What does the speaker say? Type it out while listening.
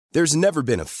There's never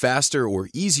been a faster or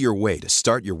easier way to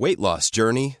start your weight loss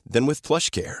journey than with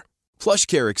PlushCare.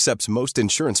 PlushCare accepts most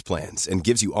insurance plans and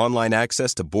gives you online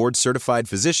access to board-certified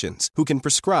physicians who can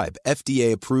prescribe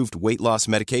FDA-approved weight loss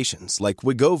medications like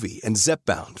Wegovy and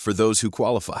Zepbound for those who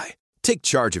qualify. Take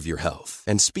charge of your health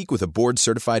and speak with a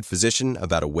board-certified physician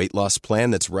about a weight loss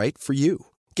plan that's right for you.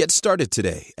 Get started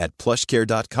today at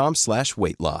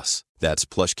plushcare.com/weightloss. That's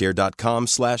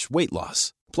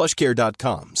plushcare.com/weightloss.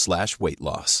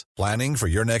 plushcare.com/weightloss. Planning for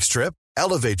your next trip?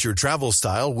 Elevate your travel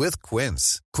style with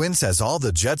Quince. Quince has all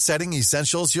the jet-setting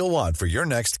essentials you'll want for your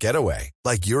next getaway,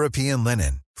 like European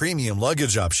linen, premium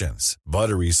luggage options,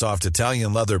 buttery soft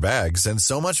Italian leather bags, and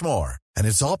so much more. And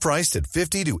it's all priced at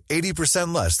 50 to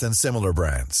 80% less than similar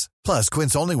brands. Plus,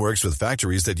 Quince only works with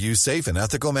factories that use safe and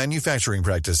ethical manufacturing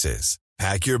practices.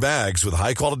 Pack your bags with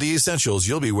high-quality essentials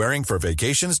you'll be wearing for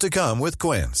vacations to come with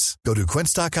Quince. Go to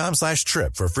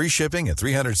quince.com/trip for free shipping and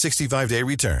 365-day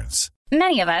returns.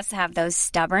 Many of us have those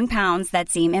stubborn pounds that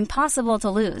seem impossible to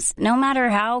lose, no matter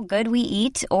how good we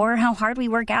eat or how hard we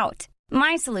work out.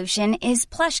 My solution is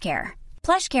PlushCare.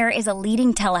 PlushCare is a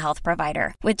leading telehealth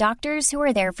provider with doctors who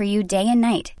are there for you day and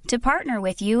night to partner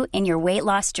with you in your weight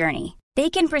loss journey. They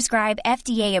can prescribe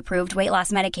FDA-approved weight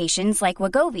loss medications like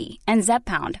Wegovy and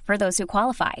Zepbound for those who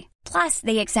qualify. Plus,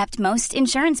 they accept most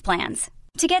insurance plans.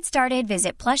 To get started,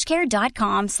 visit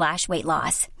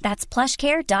plushcare.com/weightloss. That's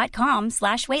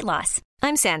plushcare.com/weightloss.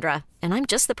 I'm Sandra, and I'm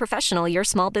just the professional your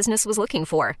small business was looking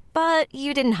for. But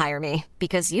you didn't hire me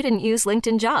because you didn't use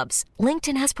LinkedIn Jobs.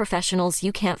 LinkedIn has professionals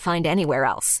you can't find anywhere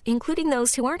else, including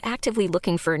those who aren't actively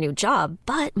looking for a new job,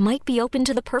 but might be open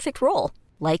to the perfect role,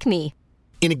 like me.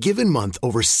 In a given month,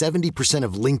 over 70%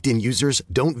 of LinkedIn users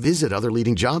don't visit other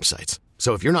leading job sites.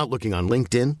 So if you're not looking on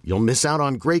LinkedIn, you'll miss out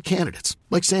on great candidates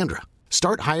like Sandra.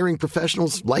 Start hiring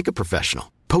professionals like a professional.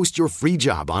 Post your free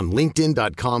job on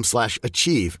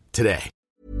linkedin.com/achieve today.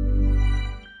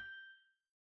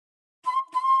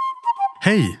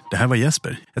 Hej, det här var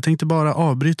Jesper. Jag tänkte bara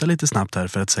avbryta lite snabbt här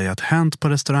för att säga att Hänt på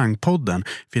restaurangpodden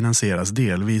finansieras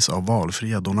delvis av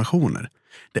valfria donationer.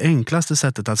 Det enklaste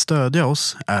sättet att stödja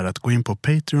oss är att gå in på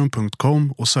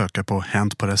patreon.com och söka på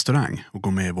Hänt på restaurang och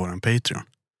gå med i våran Patreon.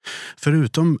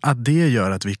 Förutom att det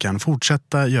gör att vi kan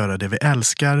fortsätta göra det vi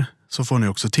älskar, så får ni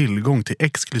också tillgång till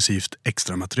exklusivt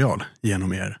extra material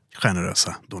genom er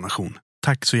generösa donation.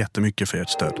 Tack så jättemycket för ert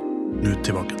stöd. Nu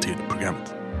tillbaka till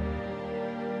programmet.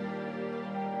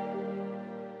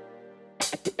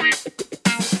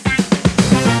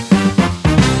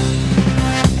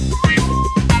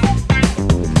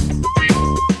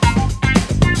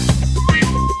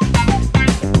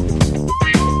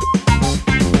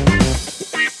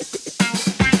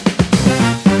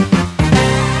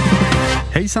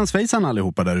 Hejsan svejsan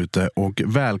allihopa där ute och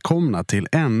välkomna till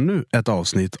ännu ett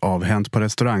avsnitt av Hänt på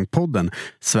restaurangpodden,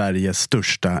 Sveriges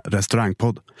största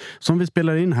restaurangpodd. Som vi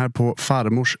spelar in här på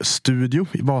Farmors studio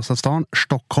i Vasastan,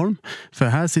 Stockholm. För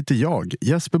här sitter jag,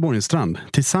 Jesper Borgenstrand,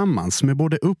 tillsammans med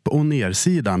både upp- och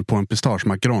nersidan på en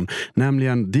pistagemakaron,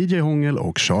 nämligen DJ Hångel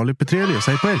och Charlie Petrelius.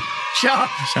 Hej på er! Tja!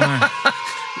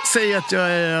 Säg att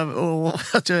jag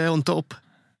är on top.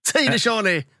 Säg det,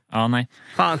 Charlie! Ja, nej.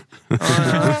 Fan.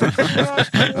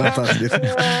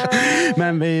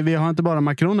 Men vi har inte bara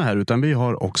makaroner här, utan vi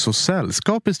har också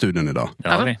sällskap i studion idag.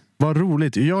 Ja, vad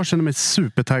roligt. Jag känner mig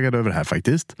supertaggad över det här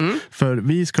faktiskt. För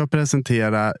vi ska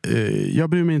presentera, jag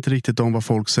bryr mig inte riktigt om vad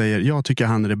folk säger. Jag tycker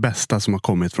han är det bästa som har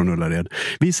kommit från Ullared.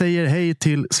 Vi säger hej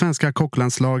till svenska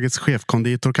kocklandslagets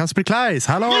chefkonditor Kasper Kleis.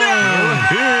 Hallå!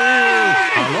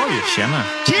 Hallå! Tjena!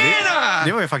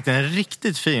 Det var ju faktiskt en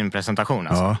riktigt fin presentation.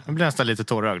 Alltså. Ja. Jag blev nästan lite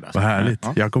tårögd. Alltså. Vad härligt.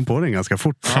 Ja. Jag kom på den ganska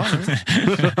fort. Ja.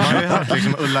 Man har ju hört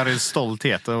liksom Ullareds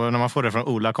stolthet. Och när man får det från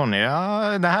Ola-Conny,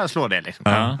 det här slår det liksom.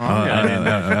 Ja,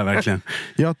 verkligen.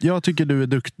 Jag tycker du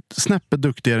är snäppet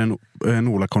duktigare än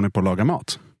Ola-Conny på att laga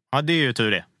mat. Ja, det är ju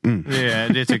tur det.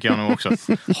 Det tycker jag nog också.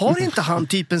 Har inte han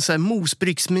typ en sån här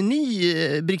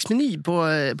mosbricksmeny på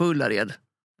Ullared?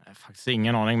 Faktiskt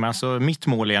ingen aning, men alltså, mitt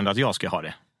mål är ändå att jag ska ha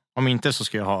det. Om inte så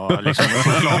ska jag ha liksom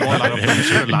chokladbollar och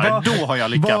punschrullar. Då har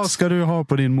jag lyckats. Vad ska du ha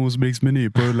på din mosbricksmeny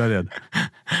på Ullared?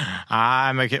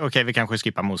 Men okej, vi kanske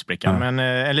skippar mosbrickan. Men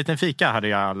en liten fika hade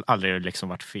jag aldrig liksom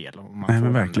varit fel. Nej,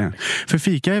 men verkligen. För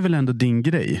fika är väl ändå din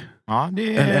grej? Ja,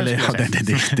 det är...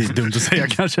 det är dumt att säga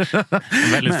kanske.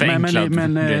 Väldigt förenklat.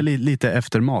 Men lite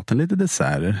efter maten, lite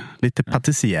dessert, lite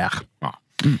patissier. Ja.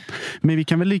 Men vi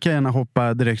kan väl lika gärna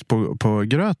hoppa direkt på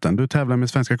gröten. Du tävlar med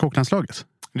svenska kocklandslaget.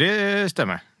 Det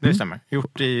stämmer.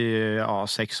 Gjort i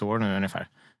 6 år nu ungefär.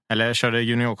 Eller jag körde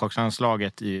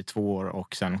juniorkocklandslaget i 2 år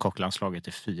och sen kocklandslaget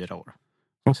i 4 år.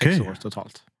 Okej. 6 år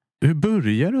totalt. Hur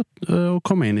börjar du att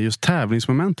komma in i just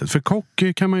tävlingsmomentet? För kock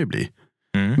kan man ju bli.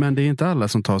 Men det är inte alla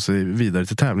som tar sig vidare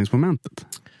till tävlingsmomentet.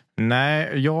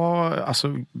 Nej,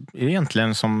 alltså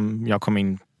egentligen som jag kom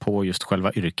in på just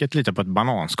själva yrket lite på ett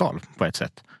bananskal på ett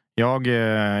sätt.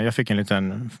 Jag fick en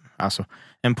liten, alltså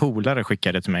en polare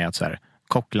skickade till mig att så här,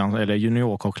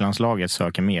 juniorkocklandslaget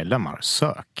söker medlemmar.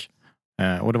 Sök.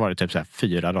 Och då var det typ så här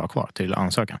 4 dagar kvar till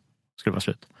ansökan. Skulle vara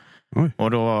slut. Oj.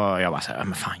 Och då jag bara så här,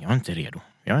 men fan, jag är inte redo.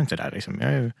 Jag är inte där liksom.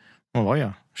 Vad var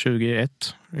jag?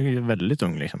 21. Jag är väldigt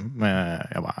ung liksom. Men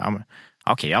jag bara,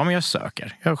 okej, men jag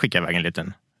söker. Jag skickar iväg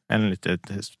en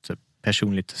litet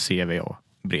personligt CV och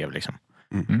brev liksom.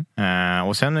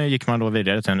 Och sen gick man då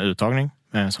vidare till en uttagning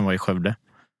som var i Skövde.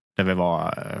 Där vi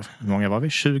var, hur många var vi?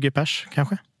 20 pers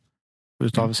kanske?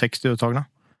 Utav 60 uttagna.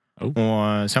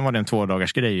 Och sen var det en 2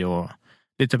 dagars grej och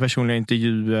lite personliga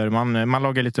intervjuer. Man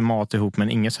lagar lite mat ihop, men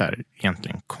inget så här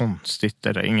egentligen konstigt.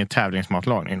 Eller inget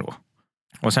tävlingsmatlagning då.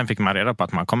 Och sen fick man reda på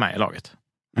att man kom med i laget.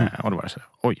 Och då var det så här,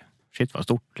 oj, shit vad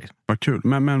stort. Liksom. Vad kul.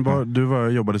 Men du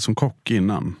jobbade som kock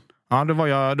innan? Ja, då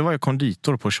var jag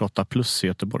konditor på 28 plus i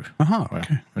Göteborg. Aha,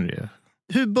 okej.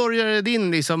 Hur började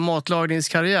din liksom,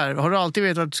 matlagningskarriär? Har du alltid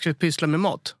vetat att du skulle pyssla med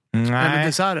mat? Nej. Eller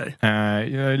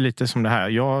desserter? Lite som det här.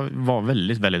 Jag var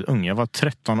väldigt, väldigt ung. Jag var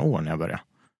 13 år när jag började.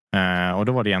 Och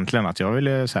då var det egentligen att jag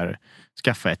ville så här,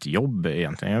 skaffa ett jobb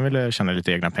egentligen. Jag ville tjäna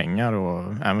lite egna pengar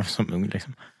och även som ung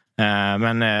liksom.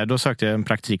 Men då sökte jag en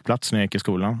praktikplats när jag gick i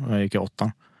skolan. Jag gick i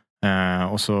 8.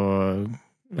 Och så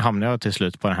hamnade jag till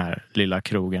slut på den här lilla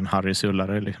krogen Harrys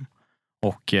Ullare liksom.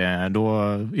 Och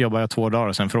då jobbade jag 2 dagar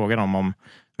och sen frågade de om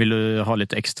vill du ha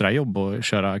lite extra jobb och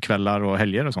köra kvällar och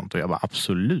helger och sånt. Och jag bara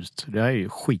absolut, det är ju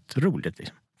skitroligt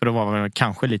liksom. För då var jag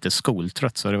kanske lite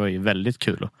skoltrött så det var ju väldigt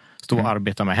kul att stå och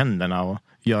arbeta med händerna och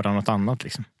göra något annat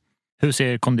liksom. Hur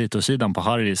ser konditorsidan på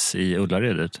Harrys i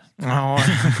Ullared ut? Ja.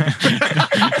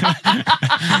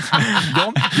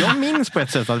 jag minns på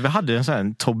ett sätt att vi hade en sån här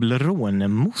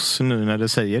Toblerone-mousse nu när du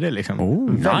säger det liksom.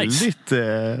 Väldigt,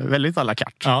 väldigt à la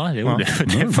carte. Ja,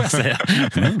 det får jag säga.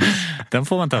 Den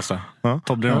får man testa. Ja.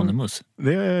 Toblerone-mousse.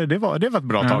 Det var ett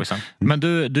bra tag sedan. Men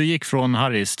du gick från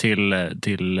Harrys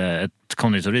till ett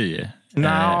konditori?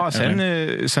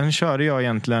 Sen körde jag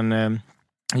egentligen...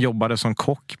 jobbade som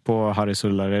kock på Harrys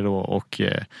Ullare då och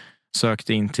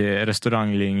sökte in till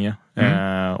restauranglinje.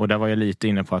 Och där var jag lite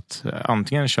inne på att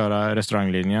antingen köra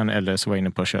restauranglinjen eller så var jag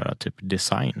inne på att köra typ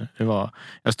design.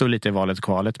 Jag stod lite i valet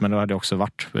kvalet, men då hade jag också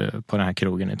varit på den här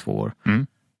krogen i 2 år.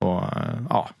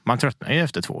 Och man tröttnar ju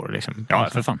efter 2 år liksom. Ja,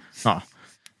 för fan. Ja.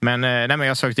 Men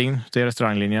jag sökte in till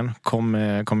restauranglinjen.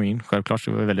 Kom in, självklart.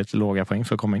 Det var väldigt låga poäng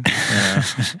för att komma in.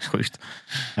 Sjukt.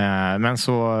 Men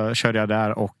så körde jag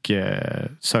där och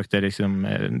sökte liksom,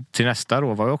 till nästa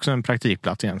då var jag också en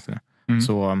praktikplats egentligen.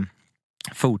 Så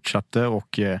fortsatte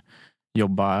och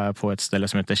jobba på ett ställe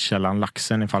som heter Källan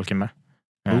Laxen i Falkenberg.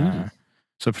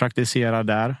 Så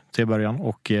praktiserade där till början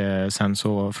och sen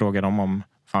så frågade de om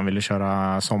fan ville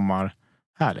köra sommar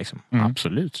här liksom.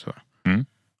 Absolut så.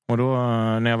 Och då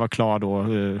när jag var klar då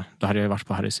hade jag varit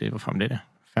på Harrys i, vad fan blir det?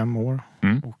 5 år.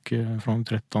 Och från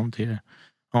 13 till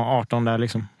 18 där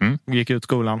liksom. Gick ut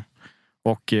skolan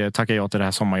och tackade jag till det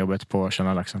här sommarjobbet på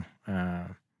Källan Laxen.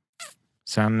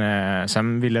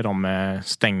 Sen ville de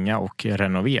stänga och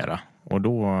renovera. Och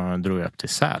då drog jag upp till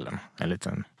Sälen. En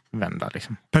liten vända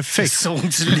liksom. Perfekt.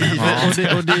 Säsongslivet.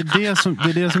 Och det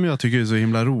är det som jag tycker är så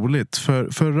himla roligt. För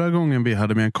förra gången vi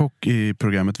hade med en kock i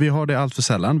programmet, vi har det allt för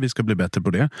sällan, vi ska bli bättre på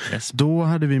det. Yes. Då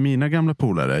hade vi mina gamla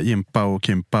polare, Jimpa och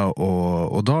Kimpa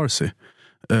och Darcy.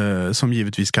 Som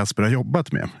givetvis Kasper har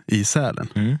jobbat med i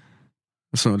Sälen.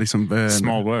 Så liksom,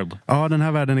 small world. Ja, den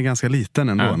här världen är ganska liten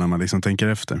ändå när man liksom tänker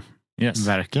efter. Yes.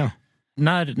 Verkligen.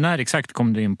 När exakt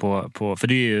kom du in på för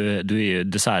du är ju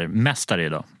dessertmästare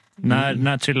idag.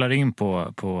 När trillar du in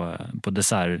på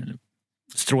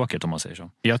dessertstråket om man säger så?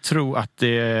 Jag tror att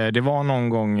det var någon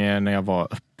gång när jag var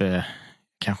uppe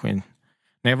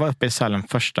när jag var uppe i Sälen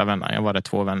första vändan, jag var där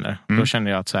 2 vänner. Då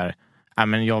kände jag att så här,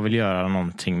 men jag vill göra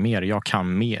någonting mer, jag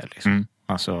kan mer liksom.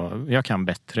 Alltså, jag kan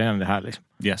bättre än det här liksom.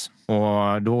 Yes.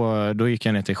 Och då gick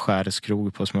jag ner till Skärs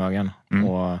krog på Smögen.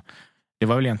 Och det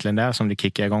var väl egentligen där som det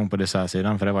kickade igång på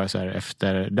dessertsidan. För det var så här,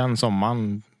 efter den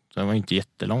sommaren, det var inte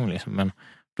jättelång liksom, men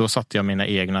då satte jag mina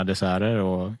egna desserter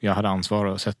och jag hade ansvar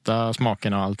att sätta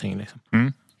smakerna och allting liksom.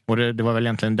 Och det var väl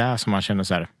egentligen där som man kände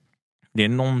så här, det är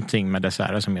någonting med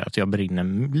desserter som gör att jag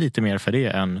brinner lite mer för det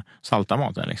än salta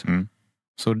maten liksom.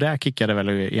 Så där kickade väl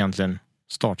egentligen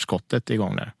startskottet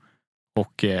igång där.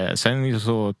 Och sen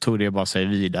så tog det bara sig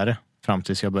vidare fram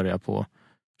tills jag började på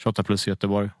 28 plus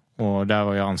Göteborg. Och där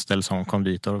var jag anställd som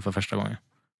konditor för första gången.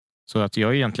 Så att jag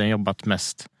har egentligen jobbat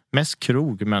mest Mest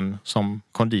krog, men som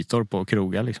konditor på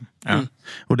krogar liksom.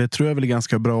 Och det tror jag väl är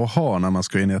ganska bra att ha när man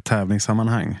ska in i ett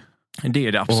tävlingssammanhang. Det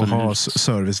är det absolut. Och ha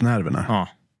servicenerverna. Ja,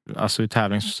 alltså i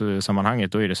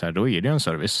tävlingssammanhanget då är det så här, då är det en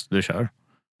service du kör.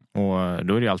 Och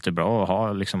då är det alltid bra att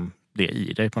ha liksom det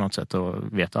i dig på något sätt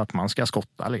och veta att man ska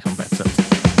skotta liksom på ett sätt.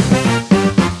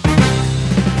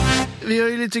 Vi har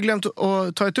ju lite glömt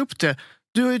att ta upp det.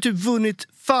 Du har ju typ vunnit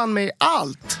fan med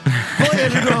allt. Vad är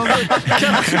det du har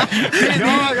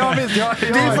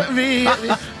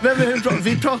vunnit?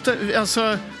 Vi pratar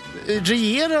alltså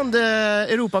regerande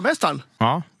Europamästaren.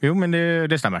 Ja, jo men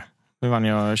det stämmer. Nu vann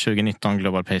jag 2019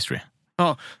 Global Pastry.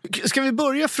 Ja. Ska vi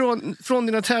börja från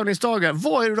dina tävlingsdagar?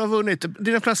 Vad är det du har vunnit?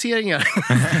 Dina placeringar?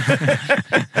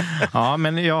 Ja,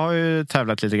 men jag har ju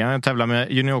tävlat lite grann. Jag tävlade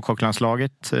med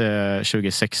juniorkocklandslaget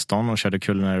 2016 och körde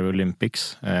Culinary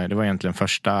Olympics. Det var egentligen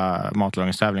första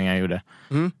matlagningstävlingen jag gjorde.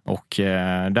 Och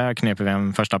där knep vi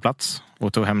en första plats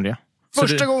och tog hem det.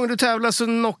 Första gången du tävlade så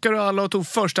knockade du alla och tog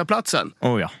första platsen?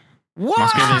 Oh ja. What? Man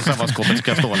ska visa vad skåpet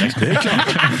ska stå liksom. Det är klart.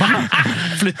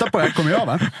 Flytta på här kommer jag,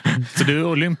 va? Så du är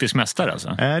olympisk mästare alltså?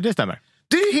 Det stämmer.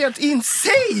 Det är helt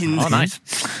insane! Ja, nice.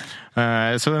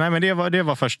 Så nej, men det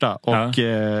var första. Och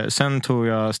sen tog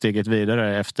jag steget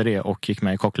vidare efter det och gick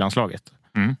med i kocklandslaget.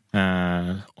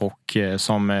 Och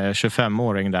som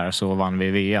 25-åring där så vann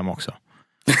vi VM också.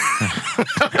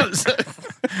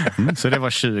 Så det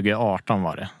var 2018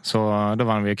 var det. Så då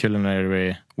vann vi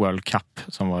Culinary World Cup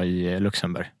som var i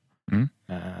Luxemburg.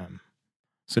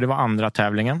 Så det var andra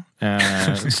tävlingen.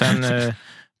 Sen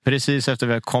precis efter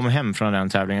vi kom hem från den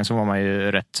tävlingen så var man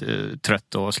ju rätt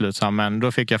trött och slutsam. Men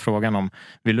då fick jag frågan om,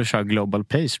 vill du köra Global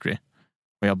Pastry?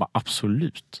 Och jag bara,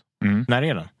 absolut. När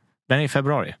är den? Den är i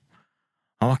februari.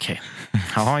 Okej.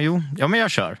 Ja, men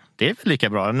jag kör. Det är väl lika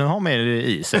bra. Nu har man det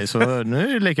i sig, så nu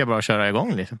är det lika bra att köra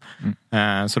igång liksom.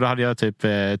 Så då hade jag typ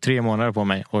 3 månader på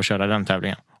mig att köra den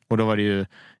tävlingen. Och då var det ju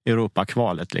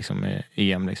Europa-kvalet liksom,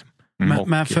 EM liksom.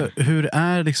 Men hur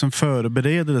är liksom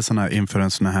förberedelserna inför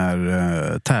en sån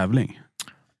här tävling?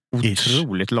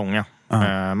 Otroligt långa.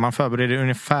 Man förbereder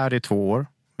ungefär i 2 år.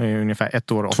 Ungefär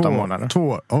 1 år och 8 månader. 2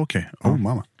 år, okej.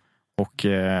 Mamma. Och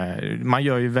man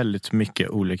gör ju väldigt mycket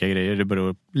olika grejer. Det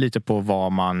beror lite på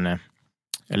vad man...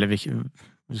 Eller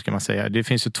hur ska man säga? Det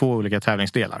finns ju 2 olika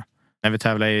tävlingsdelar. När vi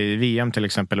tävlade i VM till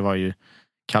exempel var ju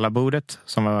kalla bordet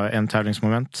som var en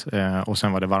tävlingsmoment. Och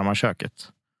sen var det varma köket.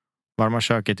 Varma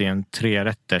köket är en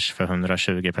 3-rätters för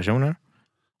 120 personer.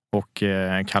 Och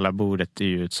kalla bordet är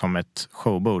ju som ett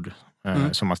showbord.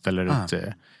 Som man ställer ut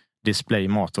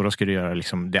displaymat. Och då ska du göra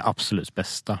liksom det absolut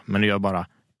bästa. Men du gör bara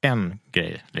en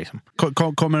grej liksom.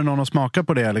 Kommer det någon att smaka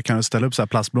på det eller kan du ställa upp så här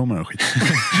plastblommor och skit?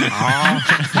 Ja,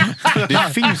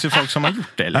 det finns ju folk som har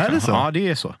gjort det liksom. Är det så? Ja, det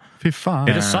är så. Fy fan.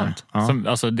 Är det sant? Som,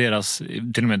 alltså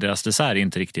till och med deras dessert är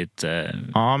inte riktigt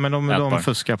ja, men de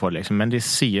fuskar på det liksom. Men det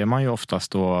ser man ju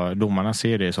oftast då. Domarna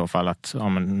ser det i så fall att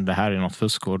men det här är något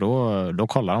fusk. Och då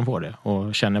kollar de på det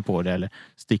och känner på det. Eller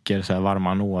sticker så här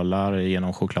varma nålar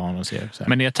genom chokladen och ser så här.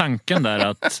 Men är tanken där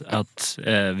att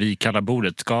vi kallar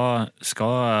bordet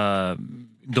ska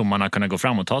domarna kunna gå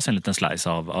fram och ta sig en liten slice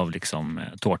av liksom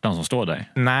tårtan som står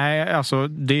där? Nej, alltså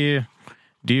det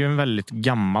är ju en väldigt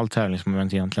gammal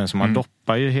tävlingsmoment egentligen. Så man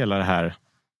doppar ju hela det här.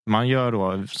 Man gör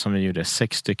då, som vi gjorde,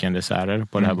 6 stycken desserter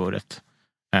på det här bordet.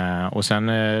 Och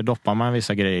sen doppar man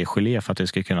vissa grejer i gelé för att det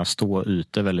ska kunna stå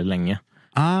ute väldigt länge.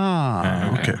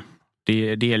 Okej.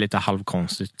 Det är lite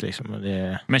halvkonstigt liksom.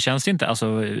 Men känns det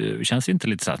inte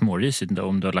lite så här smårisigt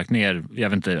om du har lagt ner, jag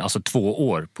vet inte, alltså 2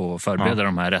 år på att förbereda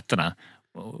de här rätterna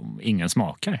och ingen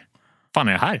smakar? Fan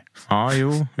är det här? Ja,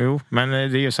 jo. Men det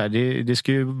är ju så här, det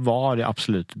ska ju vara det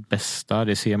absolut bästa.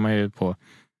 Det ser man ju på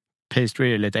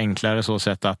pastry är lite enklare så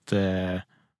sätt att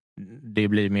det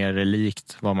blir mer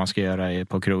likt vad man ska göra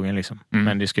på krogen liksom.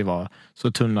 Men det ska ju vara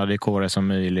så tunna dekorer som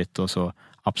möjligt och så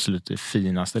absolut det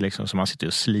finaste liksom, så man sitter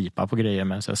och slipar på grejer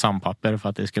med så här, sandpapper för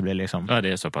att det ska bli liksom det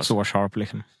är så pass så sharp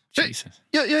liksom.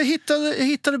 Jag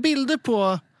hittade bilder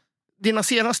på dina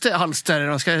senaste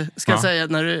alster ska säga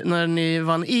när ni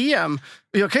vann EM.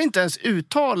 Jag kan inte ens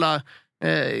uttala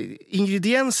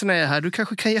ingredienserna är här. Du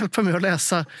kanske kan hjälpa mig att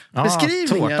läsa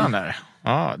beskrivningen. Tårtan där.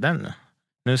 Ja, den.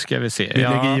 Nu ska vi se. Vi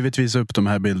lägger givetvis upp de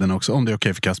här bilderna också om det är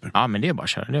okej för Kasper. Ja, men det är bara att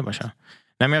köra.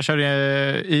 Nej, men jag körde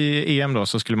i EM då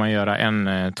så skulle man göra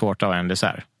en tårta och en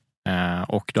dessert.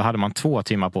 Och då hade man 2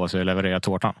 timmar på sig att leverera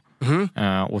tårtan.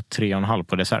 Och 3,5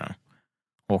 på desserten.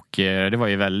 Och det var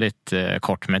ju väldigt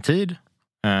kort med tid.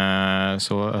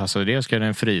 Så alltså det ska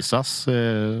den frysas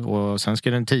och sen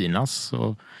ska den tinas.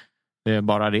 Och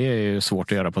bara det är ju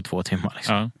svårt att göra på 2 timmar.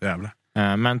 Liksom. Ja, jävlar.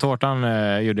 Men tårtan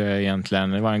gjorde jag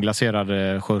egentligen, det var en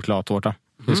glaserad chokladtårta.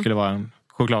 Det skulle vara en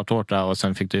chokladtårta och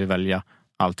sen fick du välja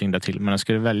allting där till. Men den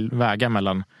skulle väga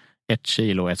mellan 1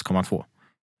 kilo och 1,2.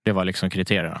 Det var liksom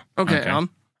kriterierna. Okej, ja.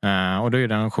 Och då är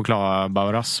det en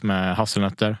chokladbauras med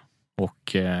hasselnötter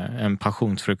och en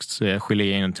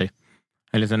passionsfruktsgelé inuti.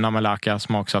 En liten namelaka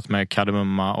smaksatt med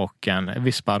kardemumma och en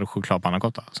vispad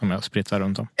chokladpannacotta som jag spritar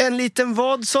runt om. En liten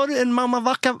vad sa du? En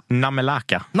mamavaka?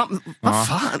 Namelaka. Vad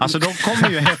fan? Alltså de kommer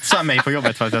ju hetsa mig på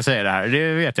jobbet för att jag säger det här.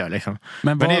 Det vet jag liksom.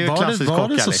 Men det är ju klassiskt var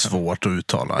det så liksom svårt att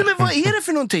uttala? Nej, men vad är det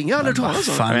för någonting? Jag har aldrig talat om.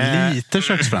 Fan, lite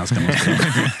köksfranska måste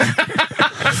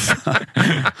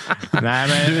Nej,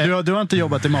 men... du har inte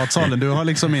jobbat i matsalen. Du har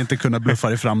liksom inte kunnat bluffa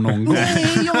dig fram någon gång.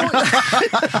 Nej,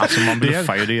 Alltså man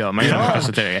bluffar ju, det gör man ju.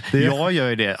 Jag gör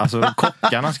ju det. Alltså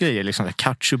kockarnas grejer liksom.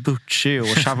 Katsubuchi och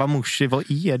shavamushi.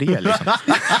 Vad är det liksom?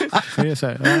 Det är, så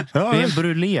här, det är en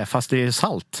brulé fast det är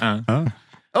salt.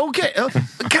 Okej,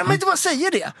 kan man inte bara säga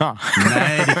det? Ja.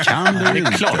 Nej, det kan du inte. Det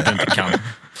är klart du inte kan.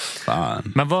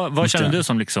 Fan. Men vad känner du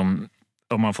som liksom,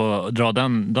 om man får dra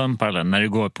den parallellen, när du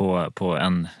går på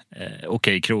en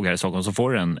okej krog här i Stockholm så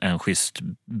får du en schysst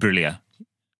brulé,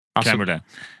 Alltså, crème brûlée.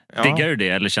 Diggar du det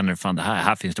eller känner du fan det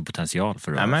här finns det potential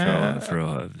för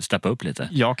att steppa upp lite?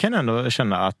 Jag kan ändå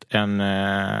känna att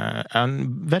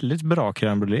en väldigt bra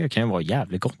crème brûlée kan ju vara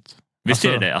jävligt gott. Visst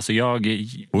är det? Alltså jag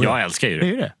älskar ju det.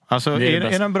 Det är det. Alltså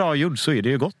är den bra gjord så är det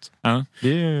ju gott. Ja.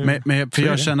 För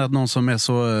jag känner att någon som är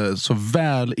så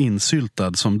väl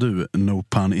insyltad som du, no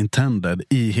pun intended,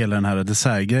 i hela den här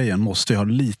dessertgrejen måste ju ha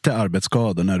lite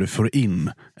arbetsskador när du får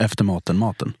in efter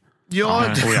maten. Ja,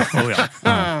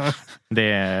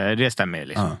 Det stämmer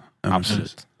liksom. Ja,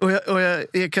 absolut. Och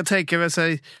jag kan tänka mig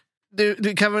säga,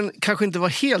 du kan väl kanske inte vara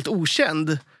helt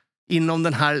okänd inom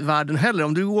den här världen heller.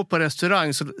 Om du går på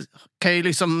restaurang så kan jag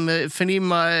liksom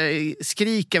förnimma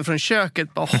skriken från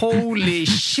köket. Bara, holy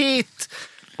shit!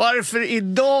 Varför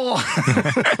idag?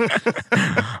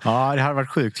 Ja, det hade varit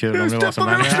sjukt kul om det var så.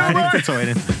 Men riktigt så är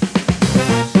det inte.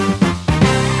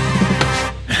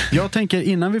 Jag tänker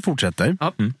innan vi fortsätter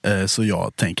så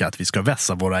jag tänker att vi ska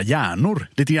vässa våra hjärnor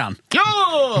lite grann.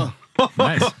 Ja!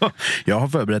 Nice. Jag har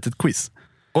förberett ett quiz.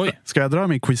 Oj. Ska jag dra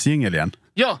min quiz-jingle igen?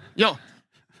 Ja.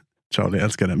 Charlie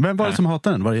älskar den. Vem var det som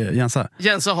hatade den? Var det Jensa?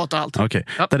 Jensa hatar allt. Okej.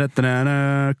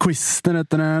 Quiz.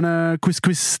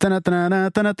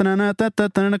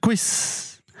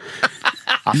 Quiz.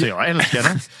 Alltså jag älskar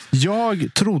den.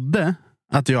 Jag trodde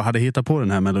att jag hade hittat på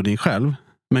den här melodin själv.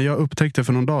 Men jag upptäckte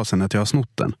för någon dag sedan att jag har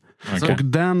snott den. Okay. Och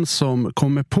den som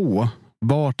kommer på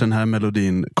vart den här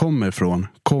melodin kommer ifrån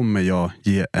kommer jag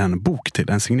ge en bok till.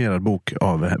 En signerad bok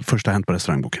av Första Hänt på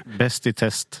restaurangboken. Bäst i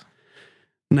test.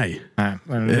 Nej.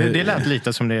 Men det lät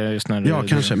lite som det är just när ja,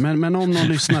 kanske. Men om någon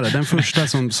lyssnare, den första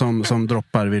som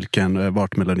droppar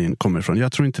vart melodin kommer ifrån.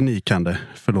 Jag tror inte ni kan det.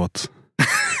 Förlåt.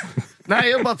 Nej,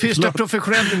 jag har bara pysslat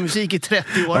professionell musik i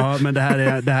 30 år. Ja, men det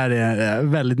här är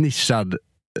väldigt nischad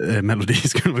melodi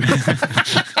skulle man säga.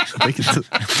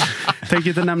 Tänker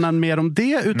inte nämna mer om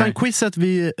det, utan quizet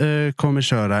vi kommer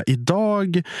köra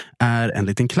idag är en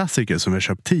liten klassiker som vi har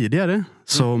köpt tidigare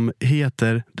som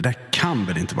heter Det där kan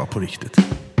väl inte vara på riktigt.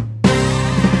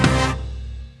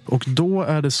 Och då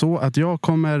är det så att jag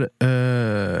kommer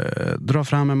dra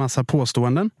fram en massa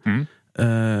påståenden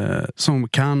som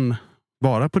kan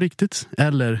vara på riktigt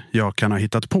eller jag kan ha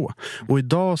hittat på. Och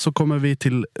idag så kommer vi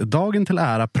till dagen till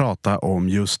ära prata om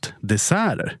just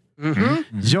desserter.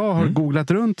 Jag har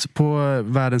googlat runt på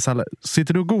världens alla...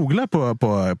 Sitter du och googlar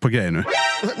på grejer nu?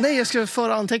 Nej, jag ska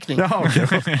föra anteckning. Ja, okej.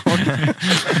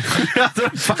 Jag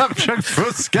har fan försökt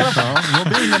fuska.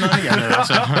 Mobilen är ner nu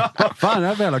alltså. Fan,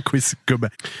 jag är väl quizgubbe.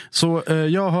 Så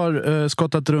jag har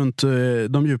skottat runt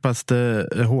de djupaste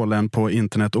hålen på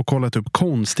internet och kollat upp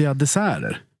konstiga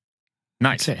desserter.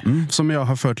 Nice. Som jag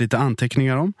har fört lite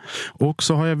anteckningar om. Och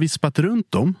så har jag vispat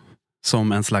runt dem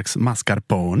som en slags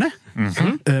mascarpone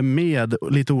med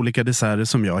lite olika desserter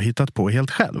som jag har hittat på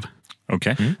helt själv.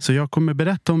 Okay. Så jag kommer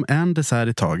berätta om en dessert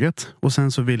i taget och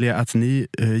sen så vill jag att ni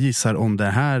gissar om det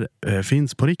här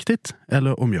finns på riktigt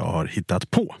eller om jag har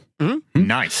hittat på.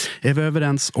 Nice. Är vi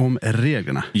överens om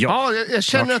reglerna? Ja, jag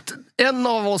känner att en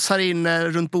av oss här inne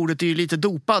runt bordet är ju lite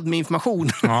dopad med information.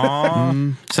 Ja,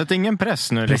 sätt ingen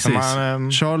press nu. Precis.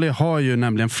 Liksom. Charlie har ju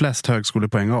nämligen flest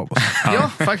högskolepoäng av oss. Ja,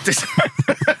 faktiskt.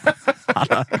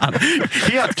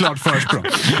 Helt klart försprång.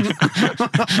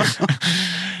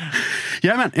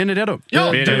 Jajamän, är ni redo?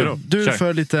 Ja, vi är redo. Du Kör.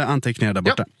 för lite anteckningar där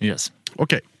borta. Yes.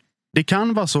 Okej. Det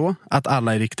kan vara så att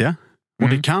alla är riktiga. Och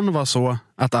det kan vara så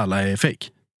att alla är fake.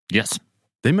 Yes.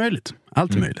 Det är möjligt.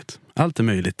 Allt är möjligt. Allt är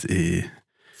möjligt i...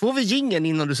 Får vi jingeln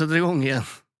innan du sätter igång igen?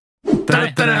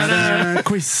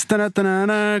 Quiz.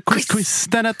 Quiz.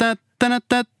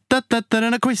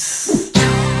 Quiz.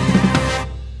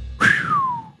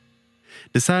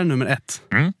 Dessert nummer 1.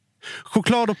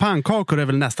 Choklad och pannkakor är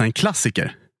väl nästan en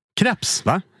klassiker. Crepes,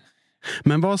 va?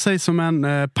 Men vad sägs om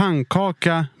en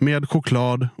pannkaka med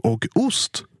choklad och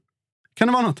ost? Kan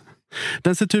det vara något?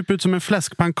 Den ser typ ut som en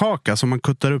fläskpannkaka som man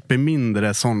kuttar upp i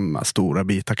mindre sådana stora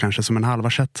bitar, kanske som en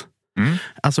halvarsätt.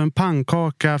 Alltså en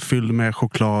pannkaka fylld med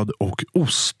choklad och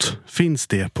ost. Finns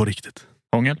det på riktigt?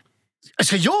 Hångel?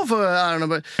 Ska jag få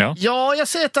äran? Ja, jag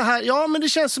säger det här. Ja, men det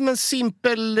känns som en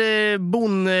simpel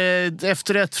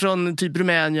efterrätt från typ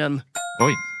Rumänien.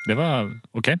 Oj, det var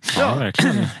okej. Ja,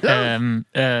 verkligen.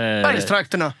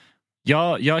 Bergstrakterna.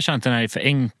 Ja, jag känner att den här är för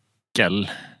enkel.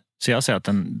 Så jag säger att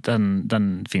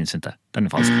den finns inte. Den är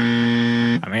falsk.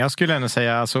 Ja, men jag skulle ändå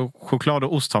säga, alltså, choklad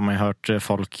och ost har man ju hört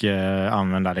folk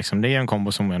använda. Liksom. Det är en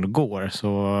kombo som ändå går. Så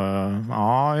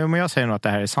ja, men jag säger nog att det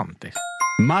här är sant. Liksom.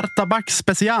 Martabak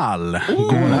special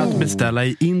går att beställa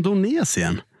i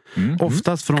Indonesien.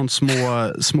 Oftast från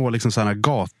små liksom sådana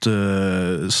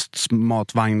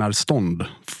matvagnar-stånd.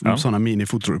 Sådana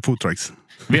mini-foodtrucks.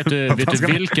 Vet du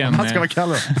vilken... Vad ska man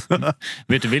kalla det?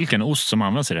 Vet du vilken ost som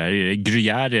används i det här? Är det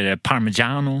gruyère? Är det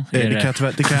parmigiano? Det kan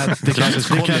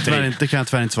jag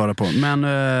tyvärr inte svara på. Men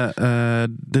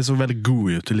det såg väldigt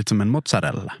god ut. Lite som en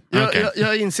mozzarella.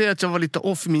 Jag inser att jag var lite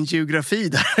off min geografi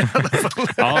där.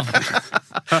 Ja.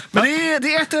 Men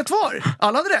det är ett rätt var.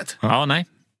 Alla hade rätt. Ja, nej.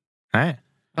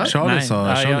 Charlie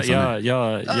sa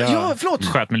jag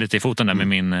sköt mig lite i foten där med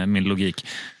min logik.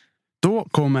 Då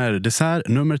kommer dessert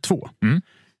nummer 2.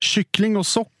 Kyckling och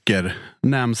socker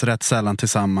nämns rätt sällan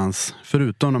tillsammans,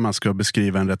 förutom när man ska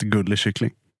beskriva en rätt gullig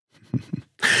kyckling.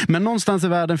 Men någonstans i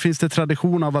världen finns det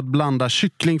tradition av att blanda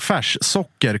kycklingfärs,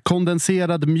 socker,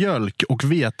 kondenserad mjölk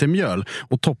och vetemjöl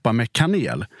och toppa med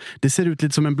kanel. Det ser ut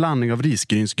lite som en blandning av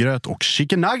risgrynsgröt och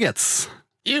chicken nuggets.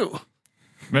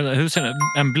 Men hur ser det?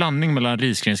 En blandning mellan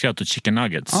risgrynsgröt och chicken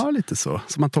nuggets? Ja, lite så.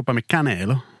 Som man toppar med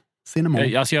kanel.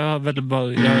 Alltså jag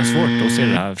har svårt att se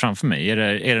det här framför mig.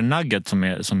 Är det nugget som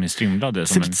är strimlade?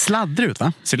 Ser lite sladdrig ut,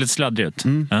 va? Ser lite sladdrig ut.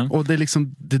 Ja. Och det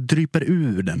liksom, det dryper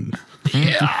ur den.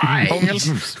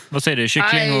 Vad säger du?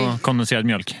 Kyckling och kondenserad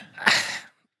mjölk?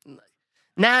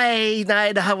 Nej,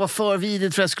 det här var för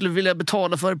vidigt för jag skulle vilja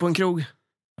betala för det på en krog.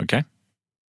 Okej.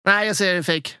 Nej, jag säger det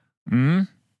fake.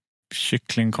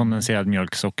 Kyckling, kondenserad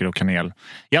mjölk, socker och kanel.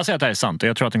 Jag säger att det här är sant och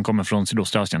jag tror att den kommer från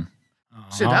Sydostasien.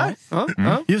 Se där.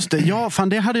 Just det,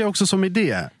 det hade jag också som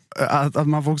idé. Att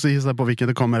man får också gissa på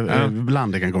vilket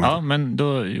land det kan komma. Ja, men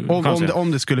då...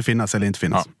 Om det skulle finnas eller inte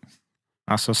finnas. Ja.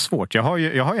 Alltså svårt. Jag har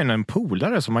ju en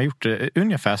polare som har gjort det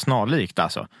ungefär snarlikt.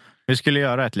 Alltså. Vi skulle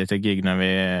göra ett litet gig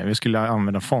när vi skulle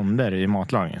använda fonder i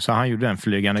matlagningen. Så han gjorde en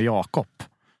flygande Jakob.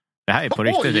 Det här är på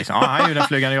riktigt. Liksom. Ja, han gjorde en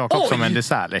flygande Jakob som en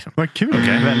dessert. Liksom. Vad kul.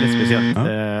 Okay. Väldigt speciellt.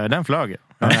 Den flög.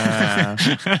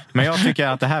 Men jag tycker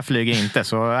att det här flyger inte.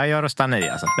 Så jag röstar nej.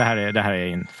 Alltså. Det här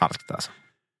är falskt. Alltså.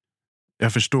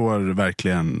 Jag förstår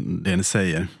verkligen det ni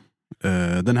säger.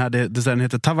 Den här desserten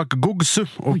heter tavak gugsu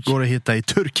och går att hitta i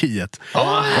Turkiet.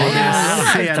 Det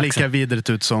ser lika vidrigt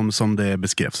ut som det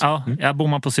beskrevs. Ja, jag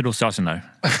bommar på Sydostasien där.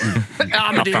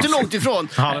 Ja, men det är inte långt ifrån.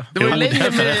 Det var ju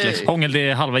längre med... Hångel, det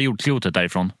är halva jordklotet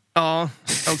därifrån. Ja,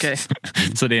 okej.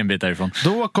 Så det är en bit därifrån.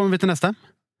 Då kommer vi till nästa.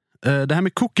 Det här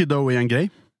med cookie dough är en grej.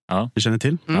 Ja. Vi känner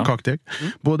till. Kakdeg.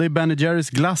 Både i Ben &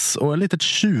 Jerry's glass och ett litet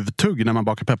tjuvtugg när man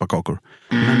bakar pepparkakor.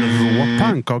 Men rå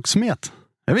pannkakssmet.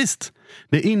 Ja, visst.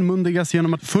 Det inmundigas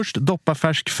genom att först doppa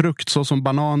färsk frukt såsom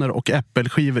bananer och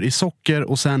äppelskivor i socker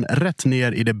och sen rätt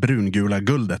ner i det brungula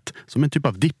guldet. Som en typ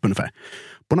av dipp ungefär.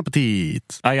 Bon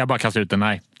appetit! Ja, jag bara kastar ut den.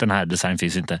 Nej, den här design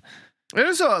finns inte. Är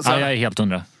det så? Alltså? Ja, jag är helt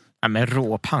hundra. Ja, men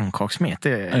rå pannkakssmet,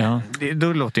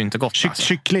 det låter ju inte gott. Alltså.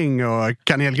 Kyckling och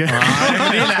kanelgrejer.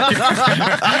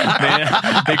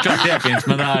 Det är klart det finns,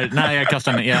 men det här, nej, jag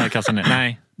kastar ner.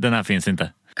 Nej, den här finns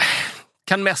inte.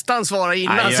 Kan mästaren svara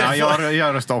innan? Nej,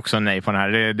 jag röstar också nej på den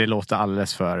här. Det låter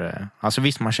alldeles för... Alltså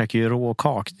visst, man käkar ju rå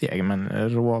kakdeg, men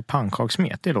rå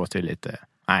pannkakssmet, det låter ju lite...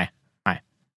 Nej,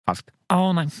 falskt.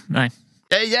 Ja, nej.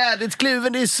 Jag är jävligt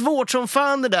kluven. Det är svårt som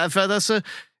fan det där, för att alltså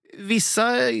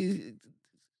vissa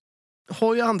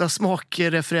har ju andra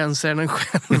smakreferenser än en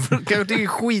själv. Det är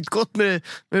skitgott med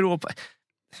råpa.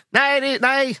 Nej, det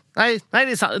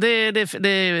är sant. Det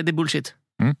är bullshit.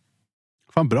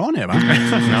 Fan bra ni är, va?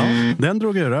 Ja. Den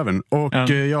drog jag över. Och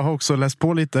jag har också läst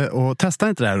på lite och testar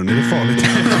inte det här, det är farligt.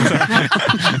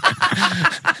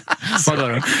 Vad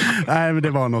då? Nej, men det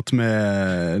var något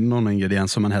med någon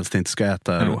ingrediens som man helst inte ska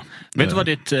äta då. Vet du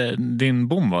vad din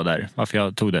bom var där? Varför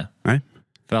jag tog det? Nej.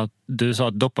 För att du sa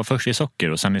att doppa först i socker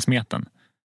och sen i smeten.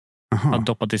 hade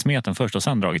doppat i smeten först och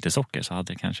sen dragit i socker så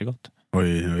hade det kanske gått.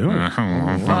 Oj.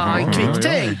 Fan, kvickt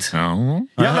tänkt. Ja.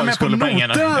 Jävla med på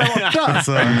noterna där borta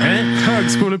alltså.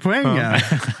 Högskolepoängen.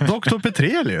 Dr.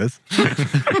 Petrelius.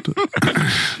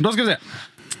 Då ska vi se.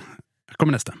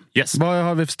 Kommer nästa. Yes. Vad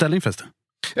har vi för ställning förresten?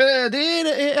 Det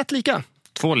är 1 lika.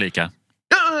 2 lika.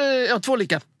 Ja, 2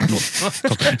 lika.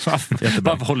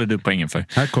 Varför håller du poängen för?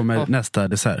 Här kommer nästa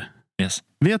dessert. Yes.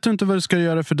 Vet du inte vad du ska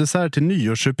göra för dessert till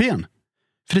nyårssupen?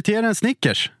 Fritera en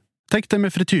Snickers. Täck den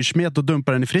med frityrsmet och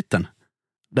dumpa den i fritten.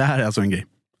 Det här är alltså en grej.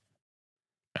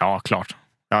 Ja, klart.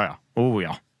 Ja.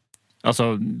 Ja.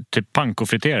 Alltså, typ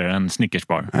pankofriterar en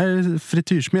Snickersbar. Nej,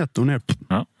 frityrsmet och ner.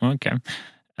 Ja, okej.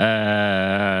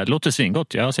 Låter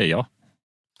svingott, jag säger ja.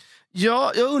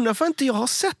 Ja, jag undrar för inte jag har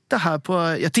sett det här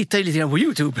på... Jag tittar ju lite grann på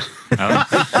YouTube. Ja.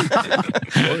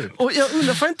 Och jag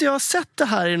undrar för inte jag har sett det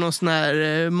här i någon sån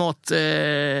här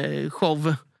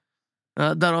matshow.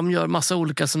 Där de gör massa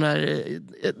olika sån här...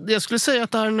 Jag skulle säga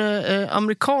att det är en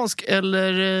amerikansk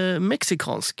eller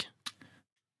mexikansk.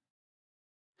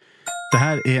 Det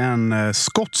här är en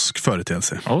skotsk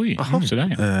företeelse. Oj,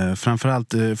 sådär ja.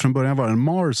 Framförallt, från början var det en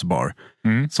Mars bar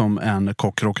som en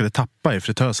kock råkade tappa i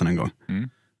fritösen en gång.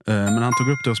 Men han tog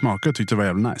upp det och smakade och tyckte det var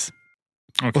jävligt nice.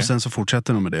 Okay. Och sen så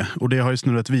fortsätter de med det. Och det har ju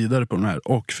snurrat vidare på den här.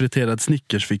 Och friterad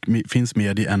Snickers finns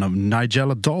med i en av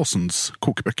Nigella Dawsons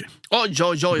kokböcker. Oj,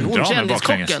 hon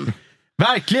kändiskocken.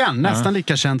 Verkligen, nästan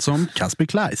lika känd som Casper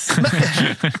Kleis.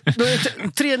 Då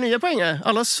är 3 nya poäng.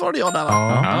 Alla svarade jag där,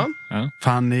 va? Ja.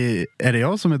 Fan, är det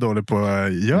jag som är dålig på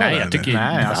att göra det? Nej, jag tycker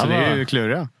nej, alltså det är ju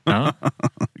kluriga. Ja.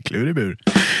 Klurig bur.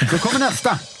 Då kommer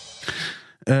nästa.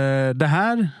 Det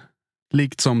här,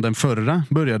 likt som den förra,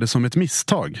 började som ett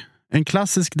misstag. En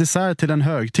klassisk dessert till en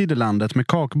högtid i landet med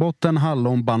kakbotten,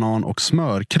 hallon, banan och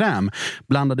smörkräm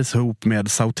blandades ihop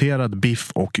med sauterad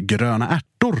biff och gröna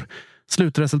ärtor.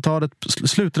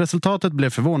 Slutresultatet blev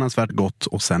förvånansvärt gott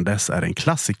och sen dess är en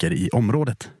klassiker i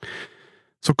området.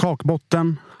 Så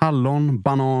kakbotten, hallon,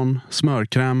 banan,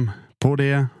 smörkräm, på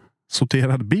det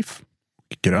sauterad biff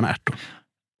och gröna ärtor.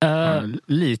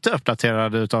 Lite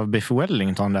uppdaterad utav Biff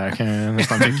Wellington där kan jag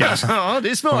nästan tycka. Alltså. Ja,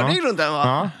 det är smörning runt den,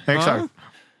 va? Ja, exakt.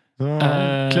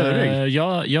 Klurig.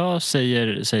 Jag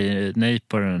säger nej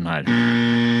på den här.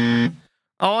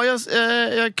 Ja,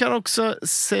 jag kan också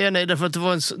säga nej därför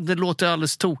att det låter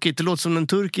alldeles tokigt. Det låter som den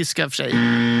turkiska för sig.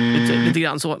 Lite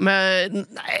grann så. Men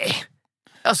nej.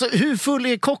 Alltså, hur full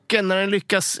är kocken när den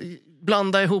lyckas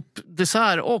blanda ihop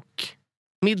dessert och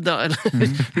middag eller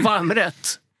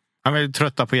varmrätt? Han är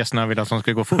trötta på gästerna och vill att de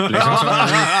ska gå fort. Liksom. Så,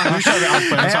 nu kör vi allt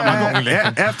på en samma gång.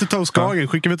 Liksom. Efter Toastskagen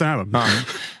skickar vi ut den här.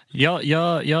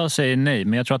 Jag säger nej,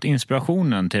 men jag tror att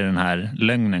inspirationen till den här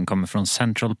lögnen kommer från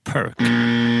Central Perk.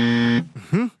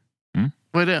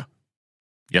 Vad är det?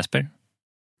 Jesper?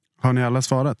 Har ni alla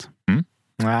svarat?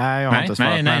 Nej, jag har inte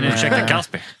svarat. Nej, ursäkta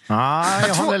Kasper. Nej,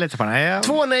 jag håller lite på den.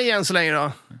 2 nej än så länge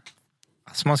då.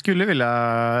 Alltså man skulle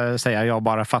vilja säga jag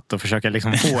bara fattar och försöka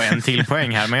liksom få en till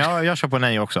poäng här. Men jag kör på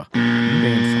nej också. Det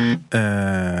är inte så.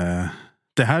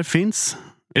 Det här finns...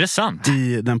 Är det sant?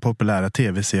 I den populära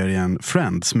tv-serien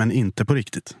Friends, men inte på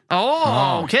riktigt.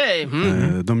 Okej.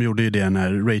 De gjorde ju det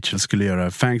när Rachel skulle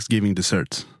göra Thanksgiving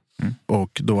dessert.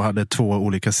 Och då hade 2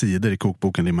 olika sidor i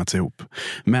kokboken limmats ihop.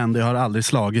 Men det har aldrig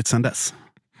slagit sedan dess.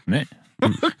 Nej.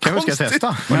 Kan vi ska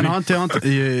testa? Men har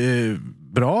inte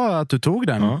bra att du tog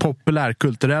den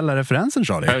populärkulturella referensen,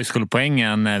 Charlie.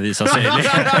 Högskolepoängen visar sig.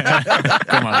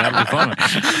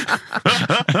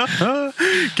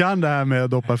 Kan det här med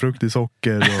att doppa frukt i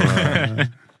socker och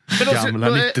gamla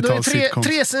 90-tals sitcoms.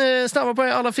 3 snabba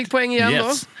poäng, alla fick poäng igen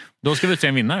då ska vi se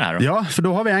en vinnare här då. Ja, för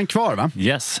då har vi en kvar, va?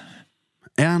 Yes.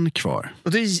 En kvar.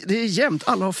 Och det är jämnt,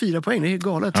 alla har 4 poäng, det är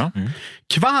galet. Ja.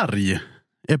 Kvarg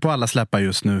är på alla släppar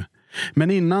just nu.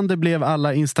 Men innan det blev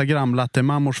alla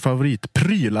Instagram-latte-mammors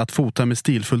favoritpryl att fota med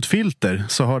stilfullt filter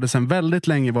så har det sedan väldigt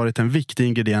länge varit en viktig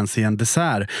ingrediens i en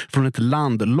dessert från ett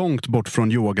land långt bort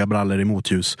från yogabrallor i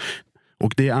motljus.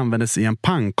 Och det användes i en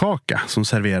pannkaka som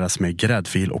serveras med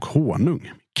gräddfil och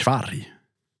honung. Kvarg.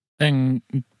 En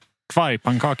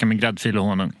kvargpannkaka med gräddfil och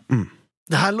honung.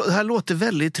 Det här låter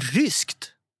väldigt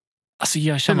ryskt. Alltså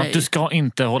jag känner att du ska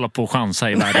inte hålla på och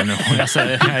chansa i världen nu. Jag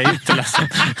är inte ledsen.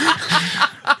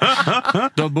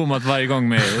 Du har bommat varje gång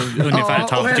med ungefär ett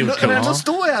halvt jordklot. Men ändå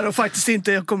står jag här och faktiskt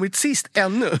inte har kommit sist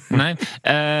ännu. Nej,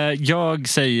 jag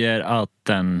säger att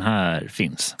den här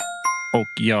finns. Och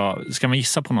ska man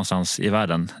gissa på någonstans i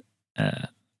världen?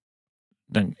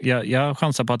 Jag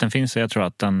chansar på att den finns och jag tror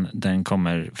att den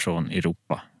kommer från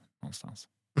Europa någonstans.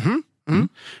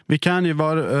 Vi kan ju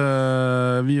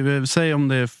vara... vi vill säga om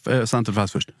det är sant eller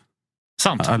fast först.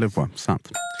 Sant. Allihopa,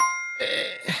 sant.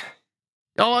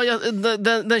 Ja,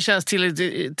 den känns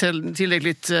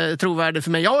tillräckligt trovärdig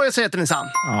för mig. Ja, jag säger att den är sann.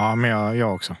 Ja, men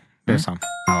jag också. Det är sant.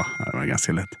 Ja, det var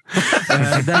ganska lätt.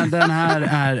 Den här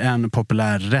är en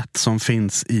populär rätt som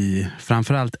finns i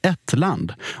framförallt ett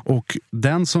land. Och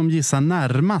den som gissar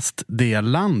närmast det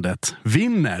landet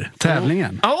vinner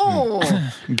tävlingen.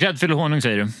 Gräddfyll och honung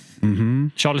säger du.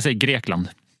 Charlie säger Grekland.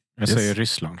 Jag säger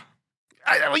Ryssland.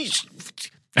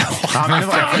 Ja, men det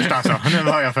var jag först alltså. Nu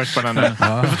var jag först på den där.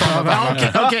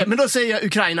 Okej, men då säger jag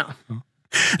Ukraina.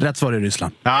 Rätt svar är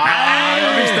Ryssland. Ja,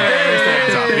 jag visste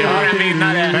det. Vi har en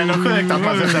vinnare. Men då sjukt att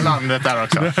man sätter landet där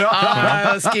också.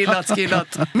 Skillat.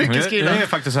 Mycket skillat. Det är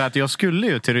faktiskt så att jag skulle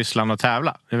ju till Ryssland och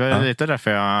tävla. Det var lite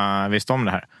därför jag visste om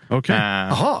det här. Okej.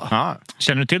 Ja.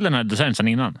 Känner du till den här desserten sedan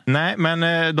innan? Nej,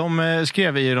 men de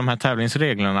skrev i de här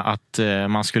tävlingsreglerna att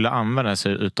man skulle använda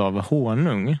sig utav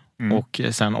honung. Och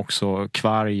sen också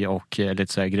kvarg och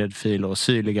lite så här gräddfil och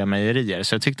syrliga mejerier.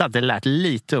 Så jag tyckte att det lät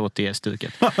lite åt det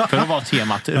stuket. För det var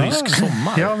temat rysk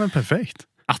sommar. Ja, men perfekt.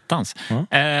 Attans.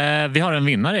 Vi har en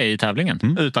vinnare i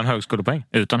tävlingen. Utan högskolepoäng.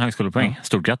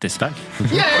 Stort grattis. Tack. Bra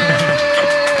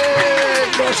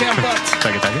kämpat.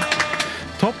 Tack.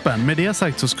 Toppen. Med det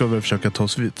sagt så ska vi försöka ta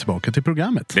oss tillbaka till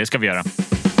programmet. Det ska vi göra.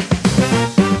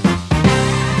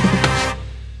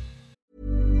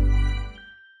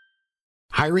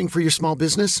 Hiring for your small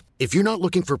business? If you're not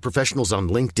looking for professionals on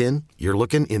LinkedIn, you're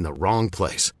looking in the wrong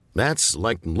place. That's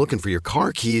like looking for your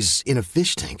car keys in a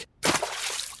fish tank.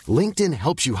 LinkedIn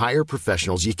helps you hire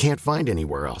professionals you can't find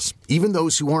anywhere else, even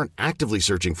those who aren't actively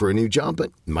searching for a new job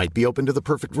but might be open to the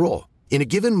perfect role. In a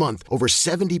given month, over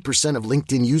 70% of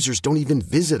LinkedIn users don't even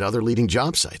visit other leading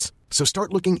job sites. So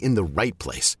start looking in the right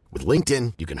place. With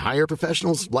LinkedIn, you can hire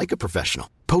professionals like a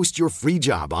professional. Post your free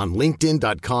job on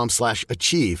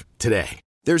linkedin.com/achieve today.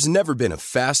 There's never been a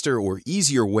faster or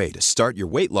easier way to start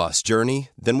your weight loss journey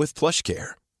than with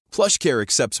PlushCare. PlushCare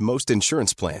accepts most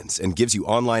insurance plans and gives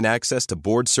you online access to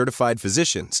board-certified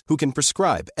physicians who can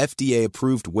prescribe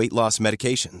FDA-approved weight loss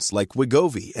medications like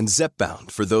Wegovy and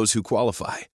Zepbound for those who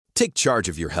qualify. Take charge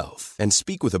of your health and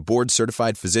speak with a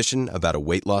board-certified physician about a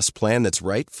weight loss plan that's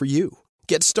right for you.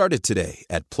 Get started today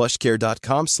at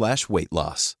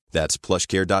plushcare.com/weightloss. That's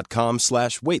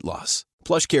plushcare.com/weightloss.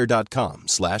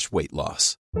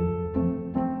 plushcare.com/weightloss.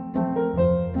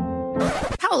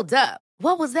 Hold up.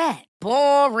 What was that?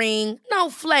 Boring. No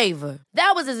flavor.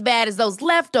 That was as bad as those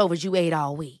leftovers you ate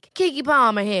all week. Keke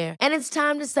Palmer here, and it's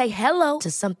time to say hello to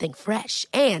something fresh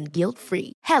and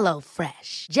guilt-free. Hello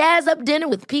Fresh. Jazz up dinner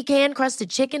with pecan-crusted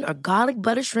chicken or garlic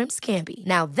butter shrimp scampi.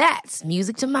 Now that's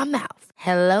music to my mouth.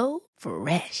 Hello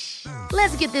Fresh.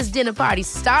 Let's get this dinner party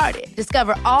started.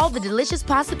 Discover all the delicious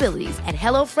possibilities at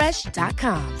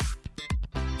hellofresh.com.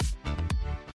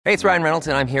 Hey, it's Ryan Reynolds,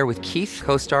 and I'm here with Keith,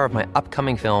 co-star of my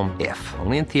upcoming film, If,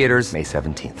 only in theaters May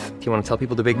 17th. Do you want to tell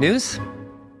people the big news?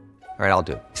 All right, I'll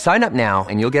do it. Sign up now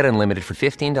and you'll get unlimited for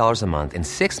 $15 a month and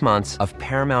 6 months of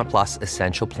Paramount Plus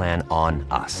Essential Plan on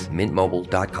us.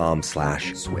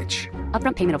 Mintmobile.com/switch.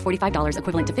 Upfront payment of $45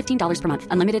 equivalent to $15 per month.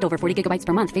 Unlimited over 40 gigabytes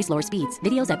per month. Face lower speeds.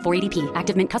 Videos at 480p.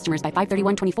 Active Mint customers by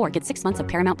 531.24 get 6 months of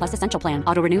Paramount Plus Essential Plan.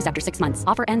 Auto renews after 6 months.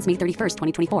 Offer ends May 31st,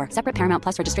 2024. Separate Paramount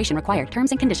Plus registration required.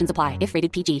 Terms and conditions apply if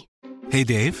rated PG. Hey,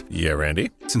 Dave. Yeah, Randy.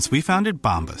 Since we founded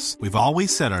Bombas, we've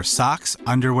always said our socks,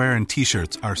 underwear, and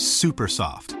T-shirts are super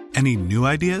soft. Any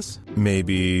new ideas?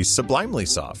 Maybe sublimely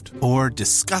soft. Or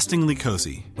disgustingly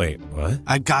cozy. Wait, what?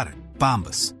 I got it.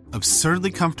 Bombas.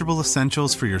 Absurdly comfortable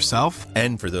essentials for yourself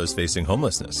and for those facing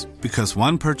homelessness. Because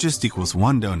one purchased equals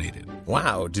one donated.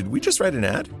 Wow, did we just write an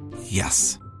ad?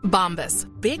 Yes. Bombas.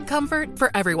 Big comfort for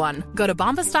everyone. Go to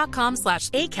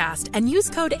bombas.com/ACAST and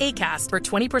use code ACAST for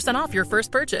 20% off your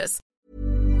first purchase.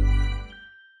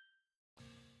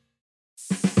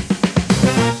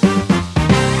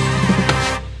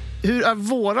 Hur är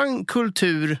våran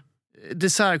kultur,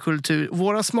 dessertkultur,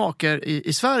 våra smaker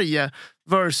i Sverige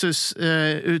versus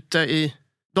ute i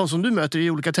de som du möter i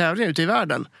olika tävlingar ute i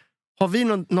världen? Har vi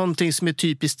någonting som är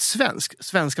typiskt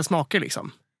svenska smaker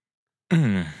liksom?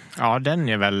 Ja, den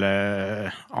är väl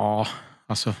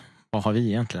alltså vad har vi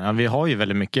egentligen? Ja, vi har ju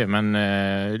väldigt mycket, men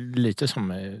lite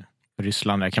som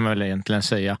Ryssland där kan man väl egentligen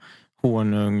säga.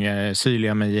 Honung,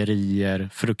 syrliga mejerier,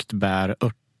 fruktbär,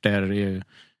 örter är ju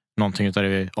någonting utav det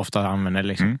vi ofta använder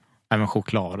liksom. Även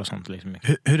choklad och sånt liksom.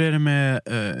 Hur är det med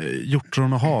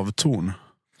hjortron och havtorn?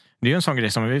 Det är ju en sån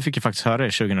grej som vi fick ju faktiskt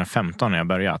höra 2015 när jag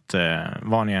började att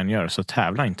vad ni än gör så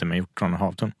tävla inte med hjortron och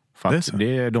havtorn. För att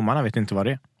domarna vet inte vad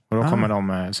det är. Och då kommer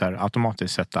de så här,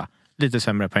 automatiskt sätta lite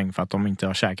sämre poäng för att de inte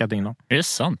har käkat innan. Det är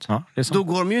sant. Ja, det är sant. Då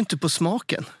går de ju inte på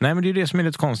smaken. Nej, men det är det som är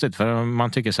lite konstigt. För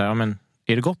man tycker så här, ja, men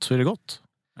är det gott så är det gott.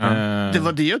 Det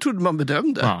var det jag trodde man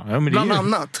bedömde. Ja, men bland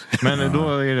annat. Men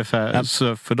då är det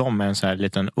för dem en så här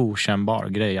liten okännbar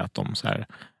grej att de så här,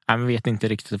 jag vet inte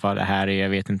riktigt vad det här är, jag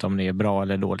vet inte om det är bra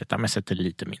eller dåligt, men sätter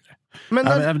lite mindre.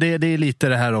 Men det är lite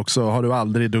det här också, har du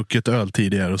aldrig druckit öl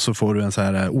tidigare och så får du en så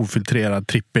här ofiltrerad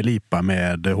trippelipa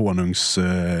med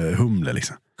honungshumle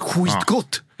liksom.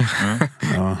 Skitgott!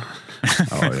 Ja.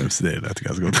 Ja, det lät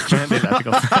ganska gott. Nej, men,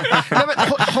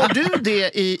 har du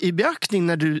det i beaktning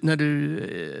när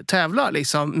du tävlar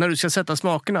liksom, när du ska sätta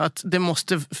smakerna, att det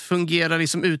måste fungera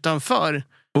liksom utanför?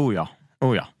 Oh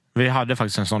ja. Vi hade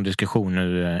faktiskt en sån diskussion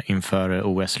nu inför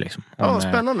OS liksom.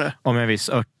 Spännande. Om en viss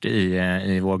ört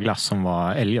i vår glass som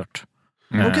var älgört.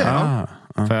 Okej.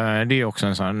 För det är också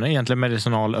en sån egentligen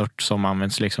medicinal ört som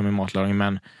används liksom i matlagning,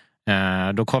 men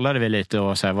då kollade vi lite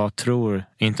och så här, vad tror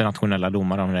internationella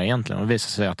domare om det egentligen? Och det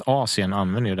visade sig att Asien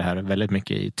använder ju det här väldigt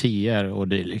mycket i teer och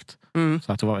dylikt.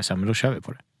 Så att det var så här, men då kör vi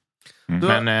på det.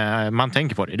 Men man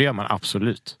tänker på det, det gör man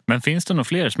absolut. Men finns det några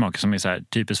fler smaker som är så här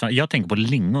typiskt? Jag tänker på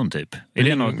lingon typ.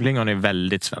 Lingon är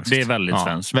väldigt svenskt. Det är väldigt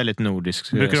svenskt. Väldigt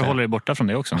nordiskt. Brukar du hålla dig borta från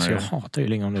det också? Alltså, jag hatar ju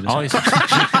lingon. Ja,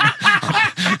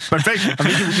 perfekt.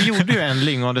 Vi gjorde ju en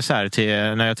lingondessert till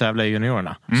när jag tävlade i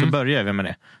juniorerna. Så började vi med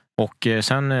det. Och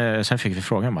sen fick vi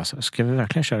frågan bara, ska vi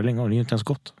verkligen köra lingon? Det är ju inte ens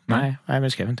gott. Nej,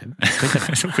 men ska vi inte.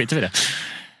 Så skiter vi det.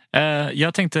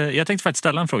 Jag tänkte faktiskt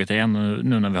ställa en fråga till igen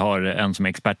nu när vi har en som är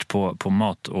expert på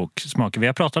mat och smaker. Vi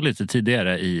har pratat lite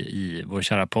tidigare i vår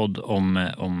kära podd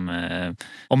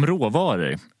om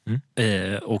råvaror.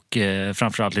 Och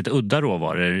framförallt lite udda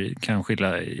råvaror, kan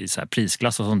skilja i så här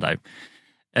prisklass och sånt där.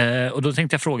 Och då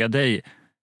tänkte jag fråga dig,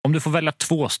 om du får välja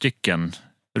 2 stycken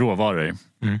råvaror,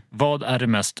 vad är det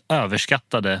mest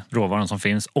överskattade råvaran som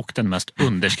finns och den mest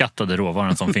underskattade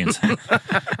råvaran som finns?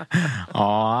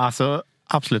 Ja, alltså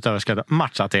absolut överskattad.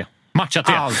 Matcha-te.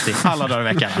 Matcha-te? Alltid, alla dagar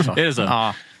i veckan. Alltså. Är det så?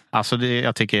 Ja, alltså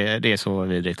jag tycker det är så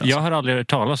vidrigt. Alltså. Jag har aldrig hört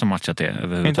talas om matcha-te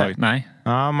överhuvudtaget. Nej.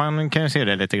 Ja, man kan ju se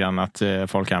det lite grann att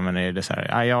folk använder det så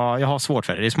här. Ja, jag har svårt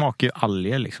för det. Det smakar ju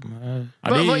alger liksom.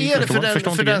 Vad är det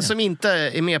för den som inte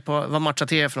är med på vad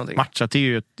matcha-te är för någonting? Matcha-te är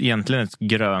ju egentligen ett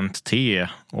grönt te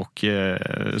och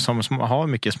som har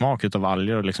mycket smak utav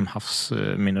alger och liksom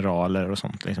havsmineraler och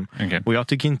sånt liksom. Okay. Och jag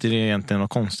tycker inte det är egentligen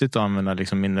något konstigt att använda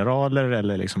liksom mineraler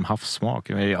eller liksom havssmak.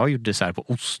 Jag har gjort det så här på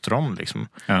ostron liksom.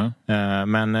 Ja.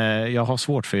 Men jag har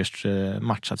svårt för just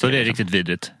matcha-te. Så det är liksom. riktigt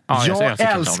vidrigt? Ja, jag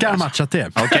älskar matcha-te.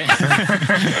 Okay.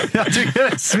 Jag tycker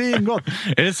det är svingott.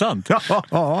 Är det sant?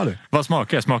 Ja, det. Vad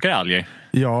smakar det? Smakar det alger?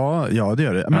 Ja, det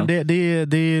gör det. Men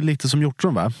det är lite som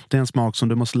hjortron, va? Det är en smak som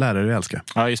du måste lära dig att älska.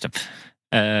 Ja, just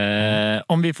det.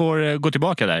 Om vi får gå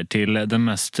tillbaka där till den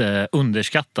mest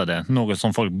underskattade, något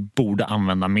som folk borde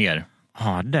använda mer.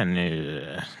 Ja, den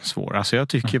är svår. Alltså jag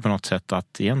tycker på något sätt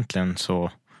att egentligen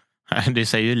så... Det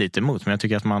säger ju lite emot, men jag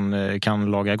tycker att man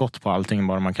kan laga gott på allting,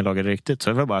 bara man kan laga det riktigt. Så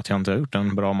det var bara att jag inte har gjort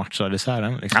en bra matcha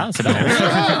desserten. Liksom. Ja, så där.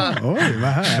 Oj, vad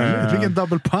härligt. Vilken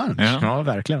double punch. Ja,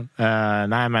 verkligen.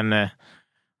 Nej, men...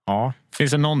 ja.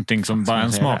 Finns det någonting som bara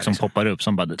en smak som poppar upp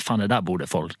som bara, fan, det där borde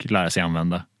folk lära sig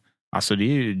använda? Alltså det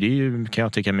är ju kan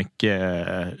jag tycka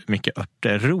mycket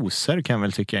örter. Rosor kan jag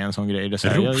väl tycka är en sån grej.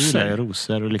 Jag gillar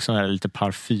rosor och liksom lite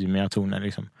parfymiga toner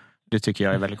liksom. Det tycker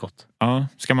jag är väldigt gott. Ja,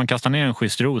 ska man kasta ner en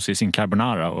schysst ros i sin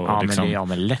carbonara? Och ja, liksom...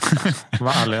 men lätt.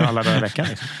 alla dagar i veckan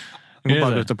liksom. Går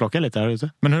bara ut och plocka lite här ute.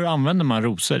 Men hur använder man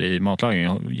rosor i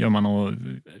matlagning? Gör man något...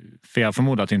 För jag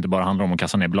förmodar att det inte bara handlar om att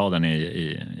kasta ner bladen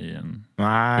i en...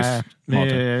 Nej,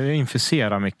 vi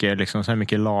infuserar mycket, liksom, så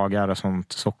mycket lagar och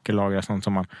sånt, sockerlagar och sånt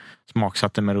som man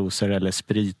smaksatte med rosor eller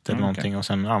sprit eller någonting. Och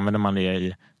sen använder man det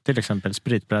i till exempel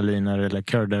spritpraliner eller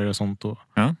curder och sånt. Och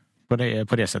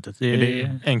på det sättet. Det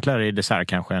är enklare i dessert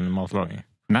kanske än matlagning.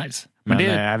 Nice.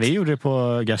 Men vi gjorde det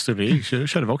på gastronomi, så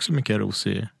körde vi också mycket ros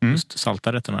i just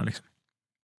salta rätterna liksom.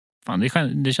 Fan,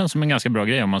 det känns som en ganska bra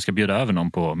grej om man ska bjuda över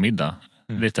någon på middag.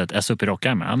 Lite ett S upp i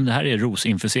rockärmen. Ja, men det här är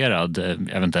rosinfuserad,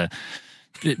 jag vet inte...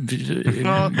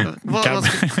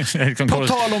 På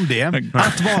tal om det,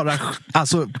 att vara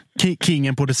alltså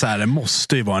kingen på desserten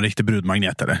måste ju vara en riktig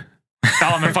brudmagnet, eller?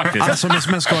 Ja, men faktiskt. Alltså,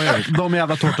 men skojar, de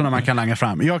jävla tårtorna man kan langa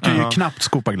fram. Jag kan ju knappt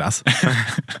skopa glass.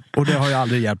 Och det har ju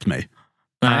aldrig hjälpt mig.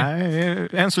 Nej,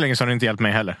 än så länge så har det inte hjälpt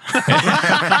mig heller.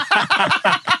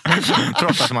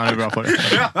 Trots att man är bra på det.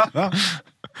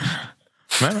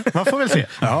 Men man får väl se.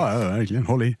 Ja, verkligen.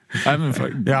 Håll i.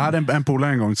 Jag hade en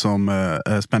polare en gång som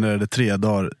spenderade 3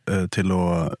 dagar till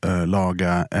att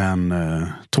laga en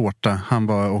tårta. Han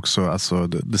var också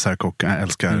dessertkock. Han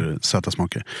älskar söta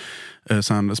smaker.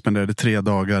 Så han spenderade 3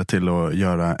 dagar till att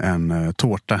göra en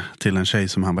tårta till en tjej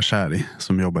som han var kär i,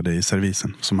 som jobbade i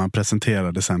servisen. Som han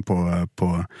presenterade sen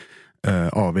på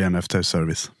AWN efter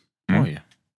service. Oj.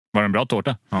 Var det en bra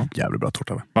tårta? Ja, jävligt bra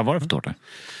tårta. Va? Vad var det för tårta?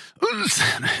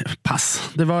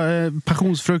 Pass. Det var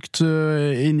passionsfrukt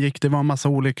ingick. Det var en massa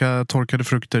olika torkade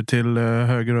frukter till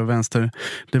höger och vänster.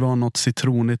 Det var något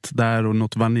citronigt där och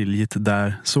något vaniljigt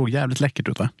där. Såg jävligt läckert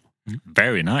ut, va?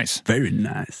 Very nice. Very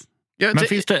nice. Men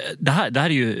finns det här är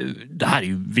ju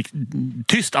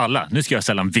tyst alla. Nu ska jag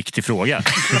ställa en viktig fråga.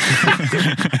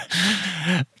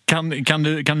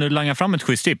 Kan du langa fram ett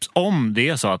schysst tips om det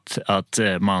är så att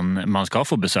man ska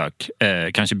få besök,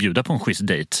 kanske bjuda på en schysst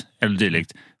dejt eller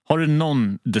dylikt. Har du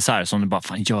någon dessert som du bara,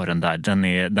 fan gör den där,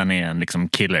 den är en liksom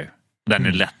killer. Den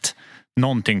är lätt.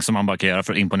 Någonting som man bara kan göra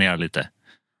för att imponera lite.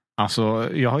 Alltså,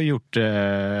 jag har gjort...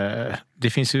 det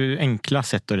finns ju enkla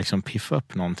sätt att liksom piffa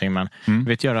upp någonting. Men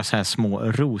vet göra så här små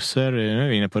rosor. Nu är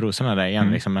vi inne på rosorna där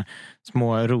igen. Liksom,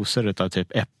 små rosor utav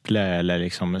typ äpple eller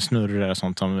liksom snurror och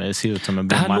sånt som ser ut som en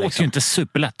blomma. Det här låter liksom ju inte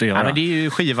superlätt att göra. Ja, men det är ju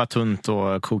skiva tunt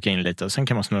och koka in lite. Och sen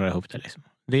kan man snurra ihop det liksom.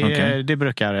 Det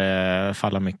brukar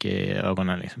falla mycket i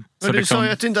ögonen liksom. Men du sa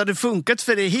ju att det inte hade funkat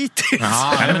för dig hittills.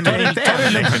 Ja, men det är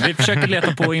inte vi försöker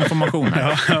leta på information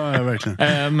här. Ja, verkligen.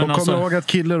 Men och kom ihåg att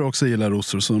killar också gillar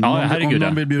rosor. Så om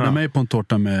någon vill bjuda mig på en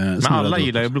tårta med men alla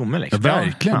gillar ju blommor liksom. Ja,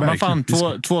 verkligen. Man fan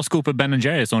två skopor Ben &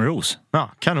 Jerry's och en ros.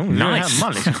 Ja, kanon. Nice. Nu är hemma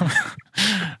liksom.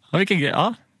 Ja, vilken grej.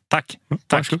 Ja, tack.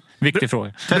 Viktig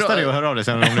fråga. Testa det och hör av dig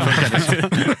sen om det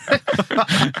funkar.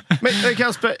 Men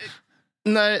Kasper,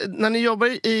 när ni jobbar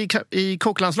i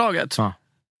kocklandslaget,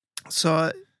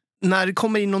 så när det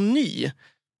kommer in någon ny,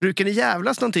 brukar ni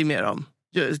jävlas någonting med dem?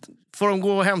 Får de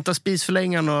gå och hämta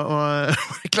spisförlängaren och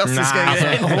klassiska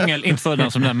grejer? Hångel, inte för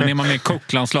den som den, men är man med i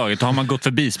kocklandslaget då har man gått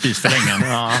förbi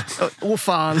spisförlängaren.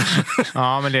 Fan.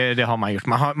 Ja, men det har man gjort.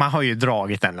 Man har ju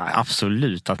dragit den,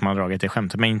 absolut att man har dragit det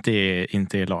skämtet, men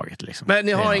inte i laget liksom. Men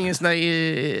ni har ingen sån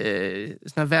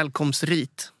här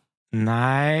välkomstrit?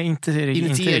 Nej, inte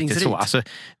riktigt så. Alltså,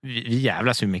 vi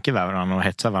jävlas ju mycket med varandra och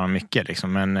hetsar varandra mycket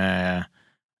liksom, men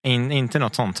inte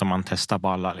något sånt som man testar på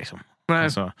alla liksom.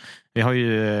 Alltså, vi har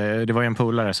ju, det var ju en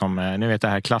polare som, ni vet det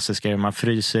här klassiska, man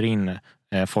fryser in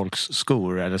folks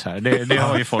skor eller så här. Det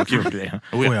har ju folk gjort.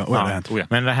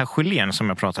 Men det här gelén som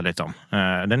jag pratade lite om,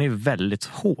 den är ju väldigt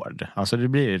hård. Alltså det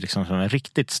blir liksom som en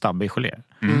riktigt stabbig gelé.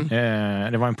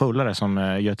 Det var en polare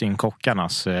som göt in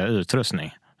kockarnas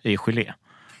utrustning i gelé.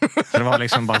 Så det var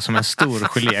liksom bara som en stor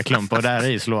geléklump och där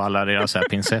i slog alla deras så här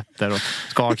pincetter och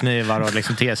skalknivar och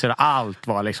liksom teser. Allt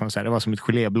var liksom så här, det var som ett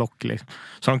geléblock liksom.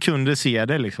 Så de kunde se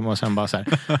det liksom och sen bara så här,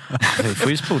 vi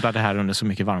får ju spola det här under så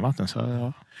mycket varmvatten så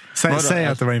ja. Säg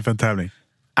att det var inför en tävling.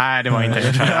 Nej, det var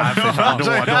inte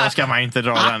då ska man inte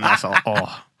dra den alltså.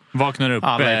 Vaknar upp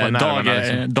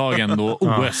dagen då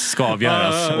OS ska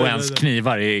avgöras och ens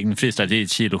knivar är infrysta i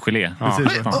 1 kilo gelé.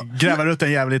 Gräver ut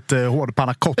en jävligt hård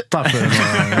panna cotta för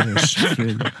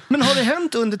Men har det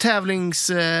hänt under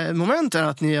tävlingsmomenten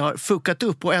att ni har fuckat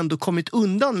upp och ändå kommit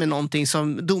undan med någonting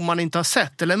som domaren inte har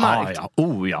sett eller märkt?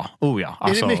 Ja.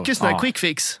 Alltså, är det mycket sån här quick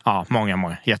fix? Ja,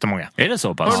 många, jättemånga. Är det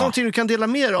så pass? Har du någonting du kan dela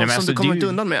med dig om som du kommit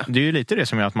undan med? Det är ju lite det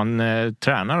som gör att man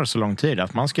tränar så lång tid,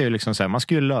 att man ska ju liksom säga, man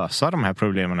ska ju lösa de här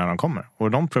problemen när de kommer.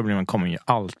 Och de problemen kommer ju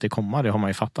alltid komma, det har man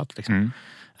ju fattat liksom.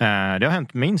 Det har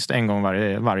hänt minst en gång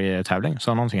varje tävling,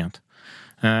 så har någonting hänt.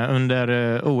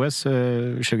 Under OS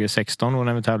 2016 då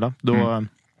när vi tävlade, då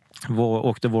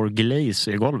åkte vår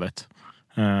glaze i golvet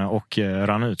och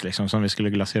rann ut liksom, som vi skulle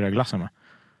glasera glassen med.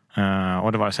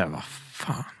 Och det var så här, vad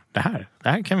fan, det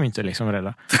här kan vi inte liksom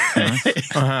rädda.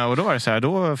 Och då var det så här,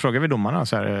 då frågade vi domarna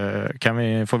så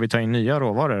här, får vi ta in nya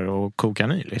råvaror och koka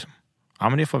ny liksom? Ja,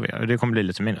 men det får vi. Det kommer bli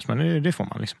lite minus, men det får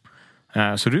man liksom.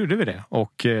 Så då gjorde vi det.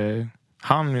 Och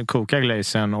han kokar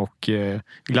glazen och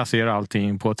glaserar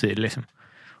allting på tid liksom.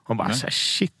 Och bara så här,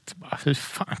 shit, hur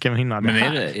fan kan vi hinna det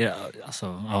här? Men alltså,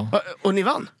 ja. Och ni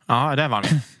vann? Ja, det vann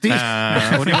vi.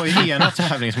 Och det var ju ena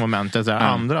tävlingsmomentet. Där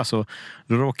andra, så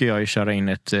då råkade jag ju köra in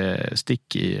ett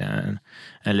stick i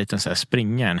en liten så här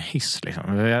springa, en hiss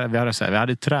liksom. Vi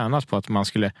hade tränat på att man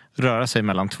skulle röra sig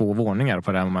mellan 2 våningar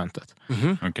på det här momentet.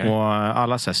 Okay. Och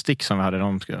alla så här stick som vi hade,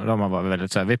 de var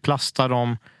väldigt så här, vi plastade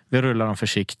dem, vi rullar dem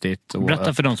försiktigt. Och,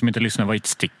 berätta för de som inte lyssnar, vad är ett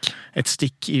stick? Ett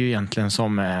stick är ju egentligen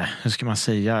som, hur ska man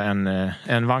säga,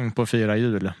 en vagn på 4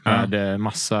 hjul med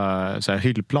massa så här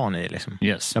hyllplan i liksom.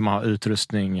 Yes. Där man har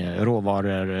utrustning,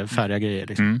 råvaror, färdiga grejer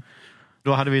liksom.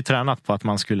 Då hade vi tränat på att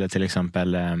man skulle till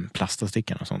exempel plasta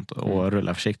sticken och sånt och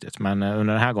rulla försiktigt. Men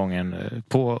under den här gången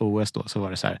på OS då, så var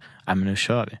det så här, men nu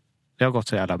kör vi. Det har gått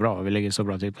så jävla bra. Vi ligger så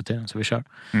bra till på tiden, så vi kör.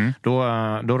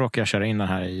 Då råkar jag köra in den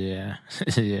här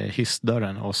i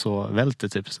hissdörren och så välter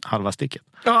typ halva sticket.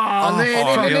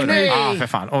 Nej. För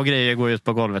fan. Och grejer går ut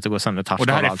på golvet och går sönder taskar. Och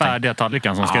det här är färdiga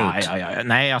tallrikan som ska ut? Ja.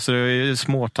 Nej, alltså det är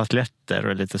små tartletter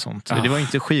och lite sånt. Det var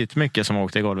inte skitmycket som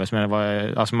åkte i golvet, men det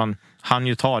var, alltså man hann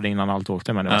ju ta det innan allt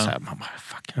åkte, men det var så här, man bara,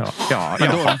 fuck.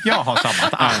 Jag har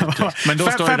samlat allt. Men då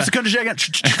står 5 sekunders egen.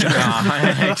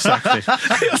 Exakt.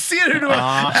 Jag ser hur du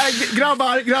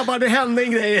grabbar, det hände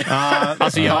en grej.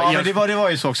 Men det var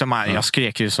ju så också, jag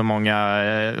skrek ju så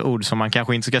många ord som man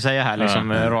kanske inte ska säga här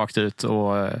liksom, rakt ut.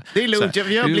 Och, det är lugnt, det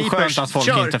är skönt att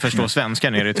folk inte förstår svenska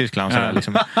nere i Tyskland. Så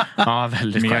liksom.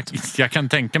 Väldigt skönt. Jag kan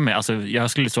tänka mig, alltså,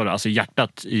 jag skulle stå där, alltså,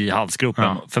 hjärtat i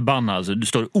halsgropen, förbannad, alltså, du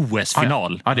står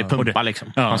OS-final. Ja, det pumpar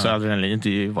liksom. Alltså adrenalin,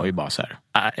 det var ju bara så här.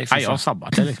 Jag har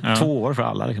sabbat det liksom. 2 år för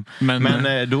alla liksom.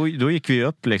 Men då gick vi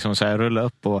upp liksom, så här, rulla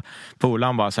upp och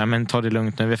polaren bara så här, men ta det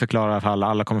lugnt när vi förklarar för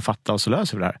alla kommer fatta och så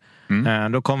löser vi det här.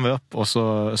 Då kom vi upp och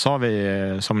så sa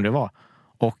vi som det var.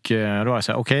 Och då var jag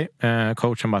så här, okej,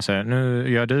 coachen bara säger, nu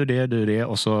gör du det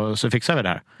och så fixar vi det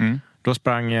här. Då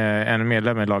sprang en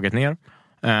medlem i laget ner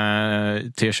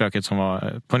till köket som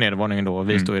var på nedervåningen då, och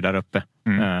vi stod ju där uppe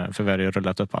för vi hade ju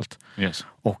rullat upp allt. Yes.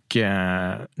 Och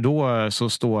då så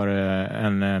står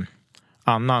en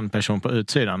annan person på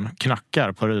utsidan,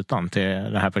 knackar på rutan till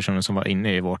den här personen som var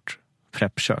inne i vårt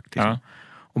preppkök liksom.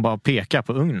 Och bara pekar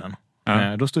på ugnen.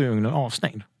 Då stod ju ugnen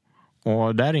avstängd.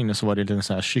 Och där inne så var det en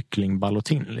sån här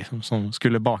kycklingballotin liksom, som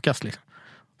skulle bakas liksom.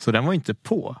 Så den var inte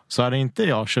på. Så hade inte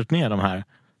jag kört ner de här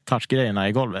touchgrejerna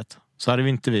i golvet, så hade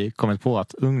vi kommit på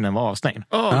att ugnen var avstängd.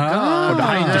 Och då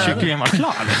hade inte kycklingen varit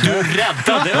klar. Du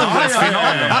räddade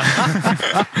OS-finalen!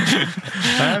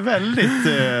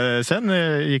 Väldigt. Sen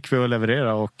gick vi och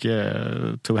levererade och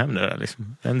tog hem det där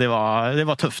liksom. Men det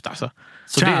var tufft alltså.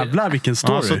 Jävlar vilken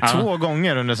story. Så 2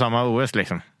 gånger under samma OS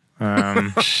liksom.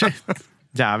 Shit.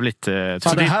 Jävligt.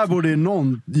 Så det här borde ju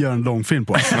någon göra en lång film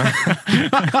på.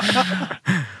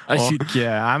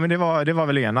 Men det var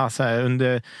väl ena så här,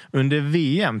 under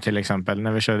VM till exempel,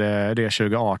 när vi körde det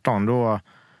 2018,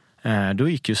 då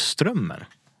gick ju strömmen.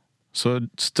 Så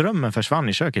strömmen försvann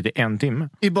i köket i 1 timme.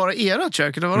 I bara ert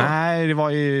kök eller vad? Nej, det var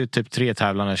ju typ 3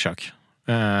 tävlande kök.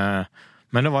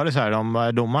 Men då var det så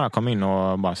här, domarna kom in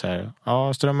och bara så här,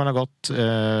 ja, strömmen har gått.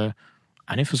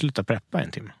 Ni får sluta preppa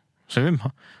 1 timme. Så vi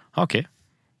bara, okej.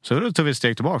 Så då tog vi ett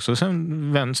steg tillbaka och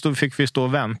sen fick vi stå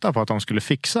och vänta på att de skulle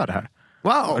fixa det här.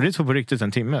 Wow. Och det tog på riktigt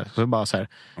 1 timme. Så bara så här,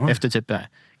 efter typ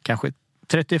kanske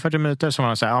 30-40 minuter så var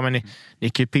de så här, men ni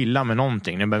kan ju pilla med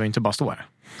någonting, ni behöver inte bara stå här.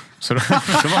 Så då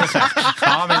var det så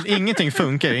här, men ingenting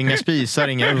funkar, inga spisar,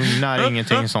 inga ugnar,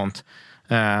 ingenting sånt.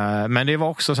 Men det var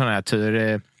också sån här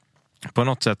tur, på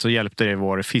något sätt så hjälpte det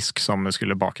vår fisk som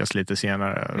skulle bakas lite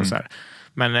senare och så här.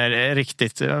 Men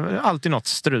riktigt, alltid något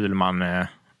strul man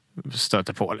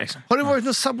stöter på liksom. Har det varit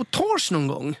något sabotage någon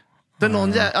gång? Där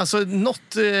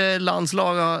något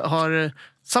landslag har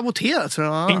saboterat?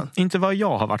 Inte vad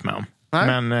jag har varit med om.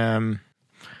 Nej. Men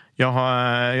jag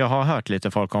har hört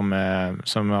lite folk om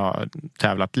som har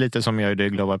tävlat lite som jag gjorde i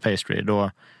Global Pastry.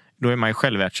 Då är man ju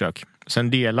själv ett kök. Sen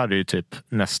delar du ju typ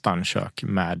nästan kök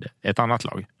med ett annat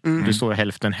lag. Det står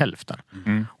hälften.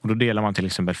 Och då delar man till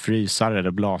exempel frysar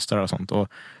eller blastrar och sånt. Och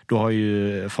då har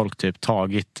ju folk typ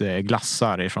tagit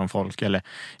glassar ifrån folk. Eller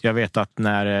jag vet att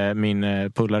när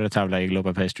min pullare tävlade i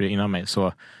Global Pastry innan mig,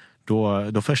 så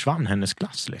då försvann hennes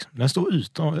glass liksom. Den stod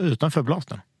utanför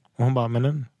blasten. Och hon bara,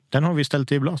 men den har vi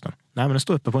ställt i blasten. Nej, men den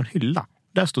står uppe på en hylla.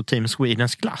 Där står Team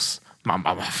Swedens glass. Man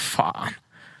bara, vad fan.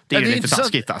 Det är ju lite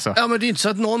taskigt alltså. Ja, men det är inte så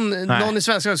att någon i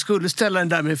svenska skulle ställa den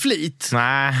där med flit.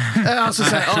 Nej. Alltså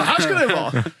så här skulle det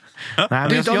vara.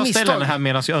 Nej, men jag ställer den här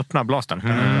medan jag öppnar blasten.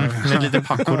 Med lite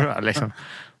packorör liksom.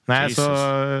 Nej,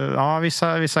 Jesus.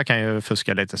 Så vissa kan ju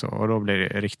fuska lite så. Och då blir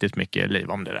det riktigt mycket liv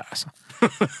om det där alltså.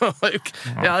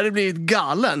 Jag hade blivit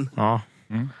galen. Ja.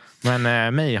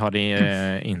 Men mig har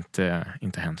det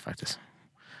inte hänt faktiskt.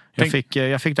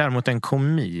 Jag fick däremot en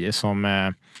komi som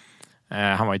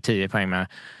han var i 10 poäng med.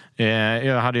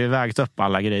 Jag hade ju vägt upp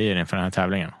alla grejer inför den här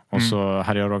tävlingen. Och så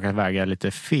hade jag råkat väga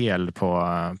lite fel på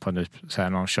så här,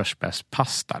 någon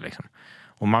körsbärspasta liksom.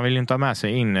 Och man vill ju inte ha med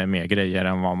sig in mer grejer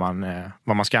än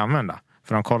vad man ska använda.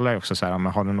 För de kollar ju också så här,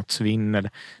 har du något svinn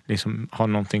eller liksom, har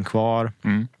någonting kvar.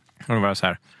 Och då var det så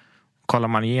här, kollar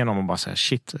man igenom och bara så här,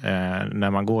 shit, när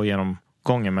man går igenom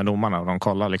gången med domarna och de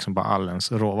kollar liksom på all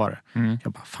ens råvaror.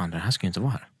 Jag bara, fan, den här ska ju inte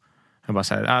vara här. Jag bara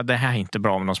säger, det här är inte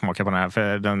bra om de smakar på den här,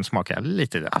 för den smakar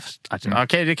lite.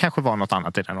 Okej, det kanske var något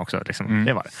annat i den också. Liksom.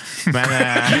 Det var det.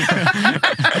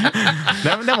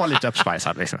 Men den var lite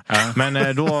uppspicad. Liksom.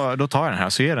 Men då tar jag den här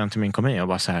och så ger den till min komi och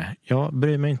bara så här, jag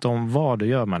bryr mig inte om vad du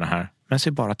gör med den här, men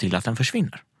se bara till att den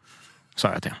försvinner.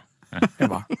 Sa jag till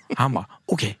honom. Han bara,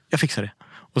 okej, jag fixar det.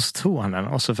 Och så tog han den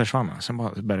och så försvann han. Sen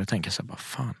började jag tänka så här,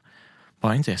 fan.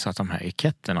 Bara inte så att de här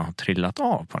etiketterna har trillat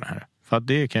av på det här. För att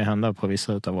det kan ju hända på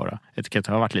vissa av våra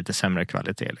etiketter har varit lite sämre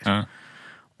kvalitet. Liksom.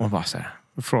 Och bara så här,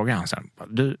 frågade han sen.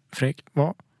 Du Fredrik,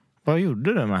 vad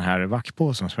gjorde du med den här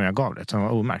vackpåsen som jag gav dig? Som var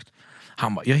omärkt.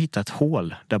 Han bara, jag hittade ett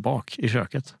hål där bak i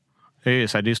köket. Det är ju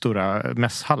så här, det är stora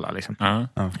mässhallar liksom.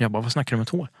 Jag bara, vad snackar du med ett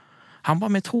hål? Han bara,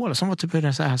 med ett hål som var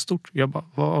typ så här stort. Jag bara,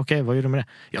 okej, vad gjorde du med det?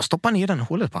 Jag stoppar ner den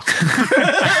hålet bara.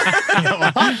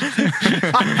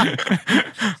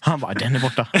 Han bara, den är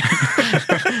borta.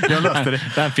 Jag löste det.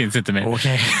 Den finns inte med.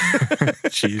 Okej.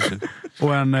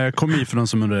 Och en komi för de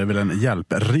som undrar är väl en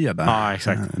hjälpreda. Ja,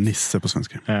 exakt. Nisse på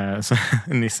svenska.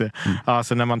 Nisse. Ja,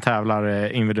 så när man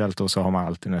tävlar individuellt då, så har man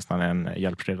alltid nästan en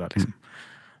hjälpreda liksom.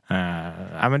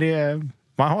 Men det är...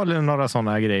 Man har några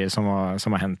sådana grejer som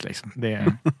har hänt liksom.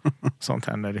 Sånt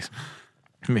händer liksom.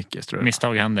 Mycket tror jag.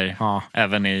 Misstag händer. Ja.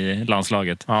 Även i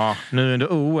landslaget. Ja, nu under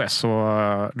OS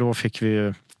så då fick vi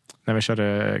ju, när vi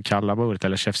körde kalla bordet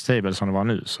eller chef's table som det var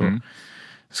nu, så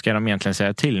ska de egentligen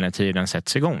säga till när tiden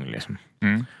sätts igång liksom.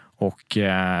 Och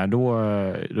då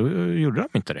gjorde de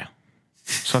inte det.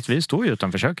 Så att vi stod ju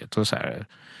utanför köket och så här,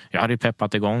 jag hade ju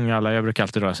peppat igång alla. Jag brukar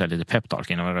alltid dra så här lite peptalk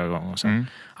innan vi drar igång. Och sen,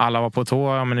 alla var på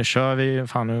tå. Ja, men nu kör vi.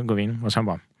 Fan, nu går vi in. Och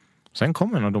sen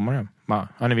kommer någon domare.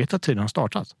 Ja, ni vet att tiden har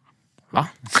startat. Va?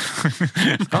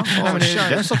 Ja, men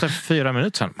den har stått 4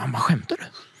 minuter sedan. Man bara, skämtar du?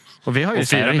 Och vi har ju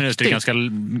 4 minuter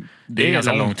det är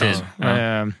ganska lång tid.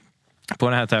 På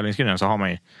den här tävlingsgrejen så har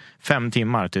man ju 5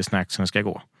 timmar till snacksen ska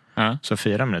gå. Så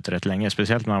 4 minuter är rätt länge.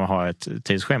 Speciellt när man har ett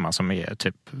tidsschema som är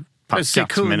typ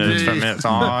packat minut för minut.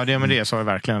 Ja, det så är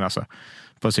verkligen alltså.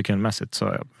 På sekundmässigt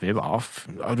så vi bara,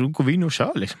 då går vi in och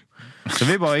kör liksom. Så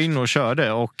vi bara in och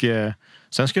körde och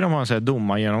sen skulle de ha en sån här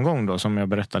domargenomgång då som jag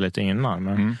berättade lite innan.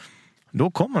 Men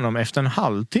då kommer de efter en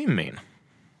halvtimme in.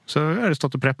 Så jag hade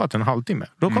stått och preppat en halvtimme.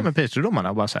 Då kommer pastry-domarna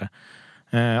och bara så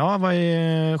här. Vad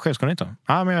är chefskondit då?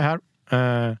 Ja, men jag är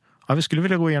här. Vi skulle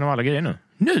vilja gå igenom alla grejer nu.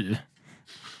 Nu?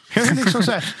 Jag är liksom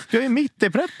så här, jag är mitt i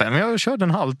preppen, men jag har kört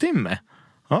en halvtimme.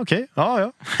 Okej,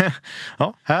 ja.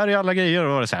 Ja, här är alla grejer.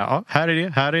 Och det så här, ja, här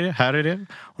är det.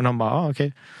 Och de bara,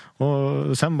 okej.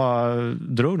 Och sen bara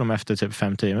drog de efter typ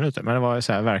 5-10 minuter. Men det var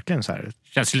så här, verkligen så här.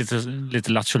 Känns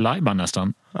lite Lattjo Lajban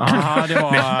nästan. Ja, det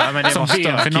var som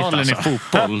VM-finalen alltså. I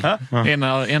fotboll.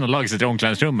 En av laget sitter i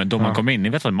omklädningsrummet då man kommer in. Ni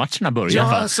vet att matcherna börjar.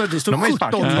 Ja, alltså det står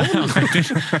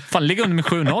 17-0. Fan, ligger under med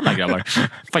 7-0 här, grabbar.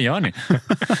 Vad gör ni?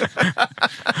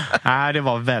 Nej, det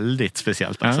var väldigt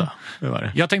speciellt alltså. Det var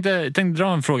det. Jag tänkte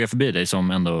dra en fråga förbi dig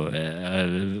som ändå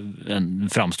en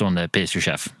framstående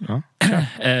pastrychef.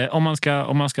 Om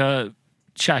man ska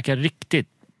käka riktigt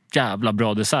jävla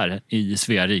bra dessert i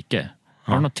Svea rike,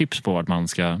 har du något tips på vart man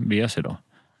ska bege sig då?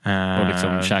 Och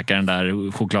liksom käka den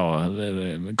där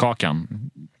chokladkakan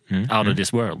out of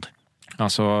this world.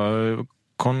 Alltså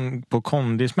på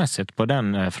kondismässigt på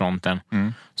den fronten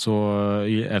så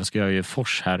älskar jag ju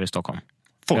Fors här i Stockholm.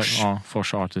 Fors? Ja,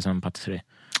 Fors Artisan Patisserie.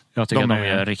 Jag tycker att de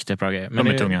gör riktigt bra grejer. Men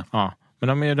de är tunga. Ja,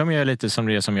 men de gör lite som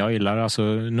det som jag gillar. Alltså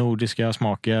nordiska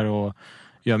smaker och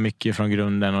gör mycket från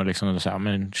grunden och liksom så här,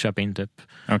 men köp in typ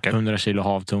 100 kilo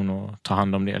havtorn och ta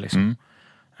hand om det liksom.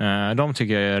 De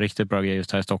tycker jag är riktigt bra grejer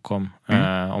just här i Stockholm.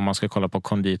 Om man ska kolla på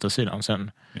konditorsidan.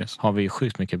 Sen har vi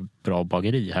sjukt mycket bra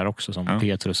bageri här också som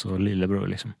Petrus och Lillebror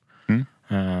liksom.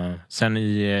 Sen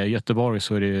i Göteborg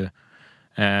så är det ju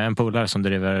en polare som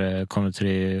driver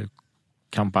konditori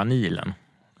Campanilen.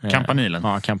 Campanilen?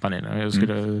 Ja, Campanilen. Jag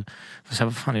skulle säga,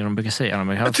 vad fan är de brukar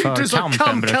säga? Jag tyckte du sa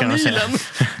Campanilen.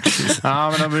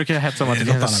 Ja, men de brukar heta som att det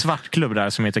finns en svart klubb där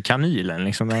som heter Kanilen.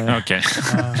 Liksom. Okay.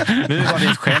 Nu var det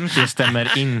ett skämt, det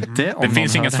stämmer inte. Det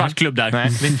finns ingen svart klubb där. Nej,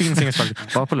 det finns ingen svart klubb.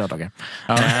 Bara på lördagar.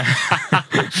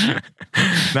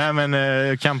 Nej,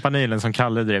 men Campanilen som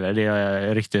Kalle driver, det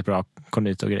är riktigt bra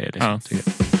konditor och grejer. Liksom,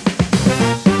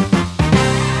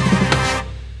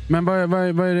 Men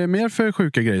vad är det mer för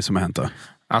sjuka grejer som har hänt då?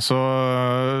 Alltså,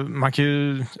 man kan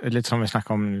ju, lite som vi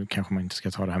snackade om, nu kanske man inte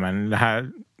ska ta det här, men det här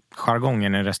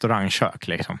jargongen i restaurangkök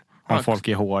liksom. Om folk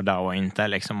är hårda och inte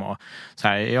liksom. Och så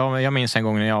här, jag minns en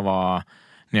gång när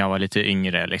jag var lite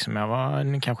yngre liksom. Jag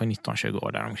var kanske 19-20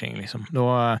 år där omkring liksom.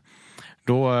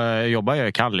 Då jobbade jag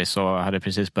i Kallis och hade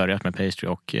precis börjat med pastry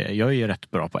och jag är ju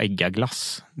rätt bra på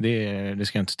äggaglass. Det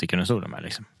ska jag inte sticka under stolen med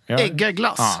liksom.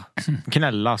 Äggaglass? Ja,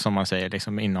 knälla som man säger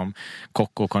liksom, inom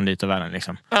kock- och konditorvärlden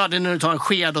liksom. Ja, det är när du tar en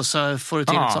sked och så får du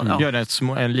till gör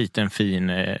det en liten fin,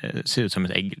 ser ut som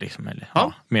ett ägg liksom, eller,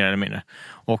 mer eller mindre.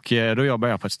 Och då jobbar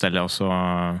jag på ett ställe och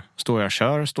så står jag och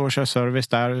kör service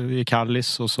där i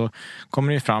Kallis och så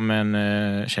kommer det fram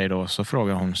en tjej då och så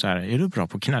frågar hon så här, är du bra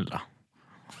på knälla?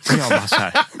 Och jag bara så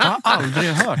här, jag har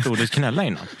aldrig hört ordet knälla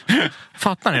innan.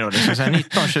 Fattar ni då? Det är så här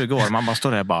 19-20 år, man bara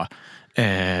står där och bara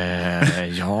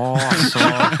ja, alltså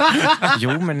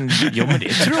jo men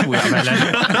det tror jag väl.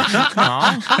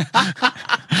 Ja.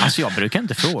 Alltså jag brukar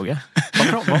inte fråga.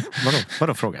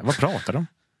 Vadå fråga? Vad pratar de?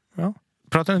 Ja.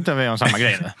 Pratar inte vi om samma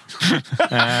grej?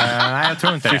 Nej, jag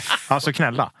tror inte det. Alltså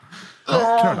knälla.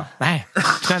 Knulla. Nej,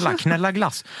 knälla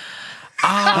glass.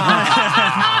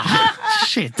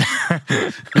 Shit.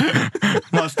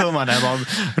 Man står man där och bara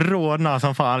rådnar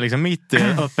som fan liksom, mitt i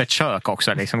öppet kök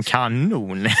också liksom,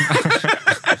 kanon.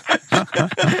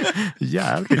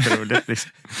 Jävligt roligt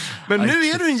liksom. Men nu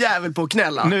är du en jävel på att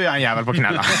knälla. Nu är jag en jävel på att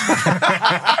knälla.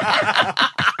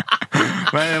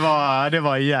 Men det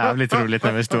var jävligt roligt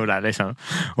när vi stod där liksom.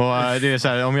 Och det är så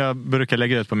här, om jag brukar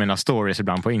lägga ut på mina stories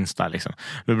ibland på Insta liksom,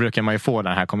 då brukar man ju få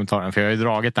den här kommentaren, för jag har ju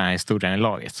dragit den här historien i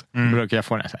laget. Då brukar jag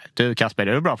få den så här: du Kasper,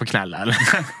 är du bra på att knälla eller?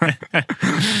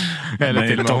 Eller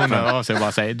till och med hon av sig och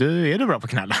bara säger: du, är du bra på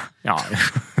att knälla? Ja.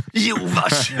 Jo,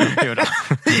 vars.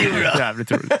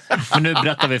 Jävligt roligt. Men nu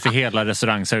berättar vi för hela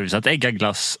restaurangservice att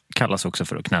äggaglass kallas också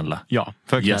för att knälla. Ja,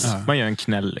 för knäll. Yes. Man gör en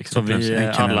knäll liksom. Så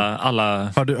vi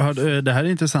alla... Det här är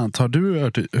intressant. Har du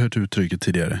hört uttrycket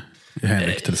tidigare?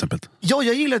 Henrik till exempel. Ja,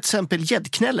 jag gillar till exempel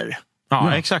gäddknäller.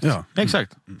 Ja, exakt. Ja.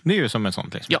 Exakt. Det är ju som en sån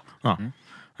liksom. Ja.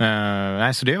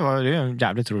 Så det är en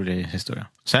jävligt rolig historia.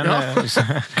 Sen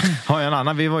har jag en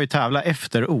annan. Vi var ju tävla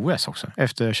efter OS också.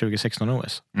 Efter 2016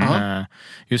 OS.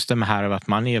 Just det här av att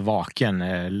man är vaken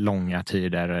långa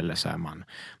tider. Eller så här,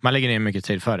 man lägger ner mycket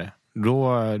tid för det.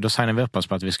 Då signade vi upp oss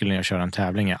på att vi skulle ner och köra en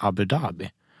tävling i Abu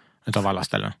Dhabi. Utav alla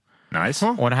ställen. Nice.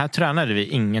 Och det här tränade vi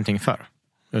ingenting för.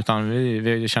 Utan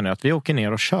vi kände att vi åker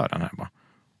ner och kör den här bara.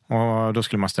 Och då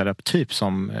skulle man ställa upp typ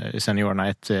som seniorerna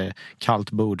ett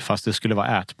kallt bord, fast det skulle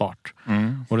vara ätbart.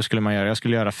 Och då skulle jag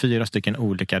skulle göra 4 stycken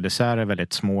olika desserter,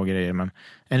 väldigt små grejer, men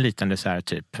en liten dessert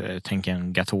typ, tänk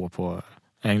en gâteau på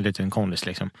en liten kondis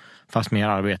liksom, fast mer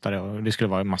arbetare, och det skulle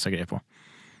vara en massa grejer på.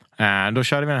 Då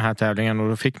körde vi den här tävlingen och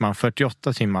då fick man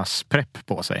 48 timmars prepp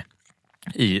på sig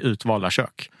i utvalda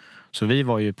kök. Så vi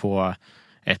var ju på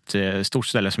ett stort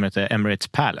ställe som heter Emirates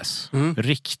Palace.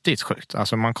 Riktigt sjukt.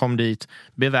 Alltså man kom dit,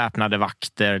 beväpnade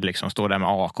vakter liksom, står där med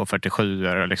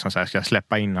AK-47 och liksom så här, ska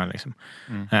släppa in han liksom.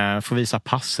 Får visa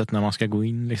passet när man ska gå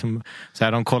in liksom. Så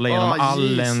här, de kollar igenom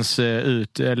all ens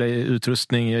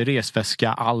utrustning,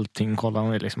 resväska, allting kollar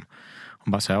de liksom.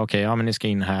 Och bara säger okej, ja men ni ska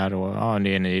in här och ja,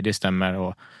 det stämmer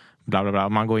och bla bla bla.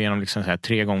 Man går igenom liksom så här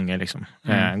 3 gånger liksom.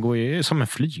 Går ju som en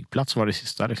flygplats var det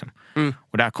sista liksom.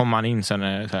 Och där kommer man in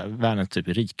sen så här, världens typ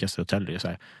rikaste hotell, det är så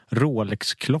här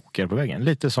Rolex-klockor på väggen,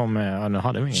 lite som nu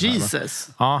hade vi ingen. Jesus.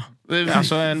 Ja,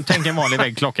 alltså tänk en vanlig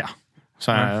väggklocka.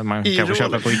 Så här, man kanske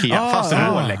köper på Ikea. Fast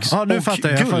Rolex. Ja, nu och fattar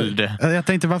jag. Guld. Jag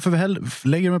tänkte, varför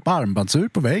lägger de upp armbandsur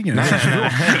på väggen?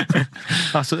 Nej.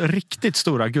 Alltså riktigt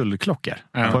stora guldklockor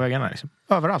på väggarna liksom.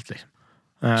 Överallt liksom.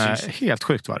 Helt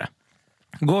sjukt var det.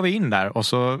 Går vi in där och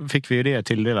så fick vi det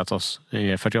tilldelat oss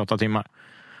i 48 timmar.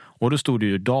 Och då stod det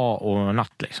ju dag och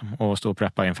natt liksom, och stod och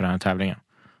preppa inför den här tävlingen.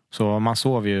 Så man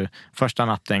sov ju första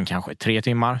natten kanske 3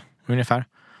 timmar ungefär.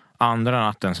 Andra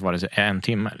natten så var det 1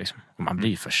 timme liksom. Och man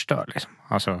blir förstörd liksom.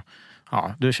 Alltså,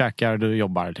 ja, du käkar, du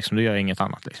jobbar liksom, du gör inget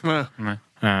annat liksom.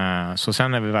 Så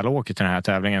sen när vi väl åker till den här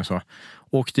tävlingen så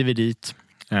åkte vi dit,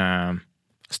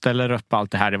 ställer upp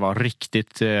allt det här. Det var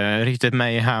riktigt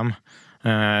mayhem.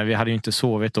 Vi hade ju inte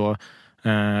sovit då.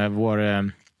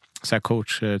 Vår så här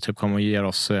coach typ kom och ger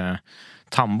oss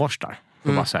tandborstar.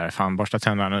 Och bara så här, fan, borsta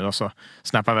tänderna nu, och så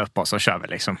snappar vi upp oss och kör vi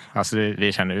liksom. Alltså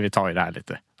vi känner, vi tar ju det här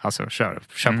lite. Alltså kör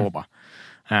på bara.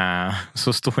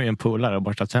 Så står ju en polare och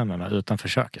borstar tänderna utanför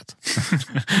köket.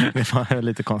 Det var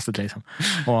lite konstigt liksom.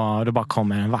 Och då bara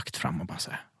kommer en vakt fram och bara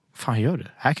så här: fan gör du?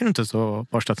 Här kan du inte stå och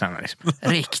borsta tänderna liksom.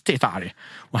 Riktigt arg.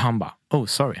 Och han bara, oh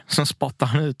sorry. Så spottar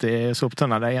han ut i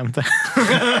soptunnan där jämte.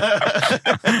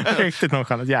 Riktigt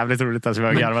nonchalant. Jävligt roligt att vi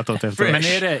har garvat åt det. Men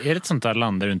är det ett sånt där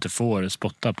land där du inte får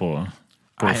spotta på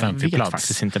offentlig plats?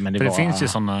 Faktiskt inte, men det finns ju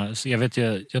såna,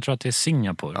 jag tror att det är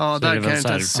Singapore. Ja, där kan du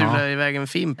inte sula iväg en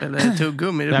fimp eller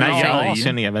tuggummi. Nej,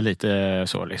 Asien är väl lite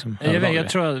så liksom. Jag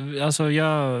tror, alltså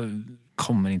jag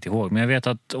kommer inte ihåg, men jag vet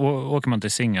att åker man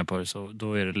till Singapore så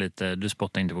då är det lite, du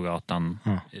spottar inte på gatan,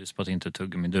 du spottar inte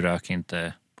tuggummi, du röker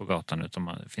inte på gatan, utan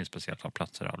det finns speciella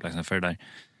platser avlägsen för det där.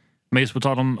 Men just på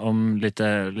tal om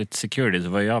lite security, så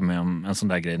var jag med om en sån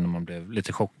där grej när man blev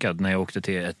lite chockad när jag åkte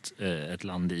till ett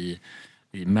land i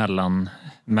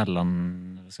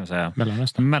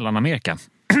Mellanamerika.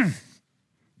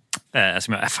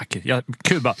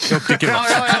 Kuba. Jag åkte till Kuba.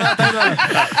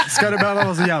 Ska det behöva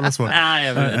vara så jävla svårt?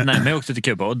 Nej, men jag åkte till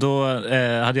Kuba och då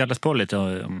hade jag läst på lite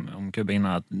om om Kuba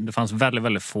innan, att det fanns väldigt,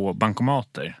 väldigt få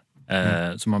bankomater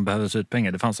så man behövde ta ut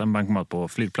pengar. Det fanns en bankomat på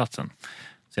flygplatsen.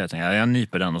 Så jag tänkte, jag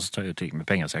nyper den och så tar jag ut med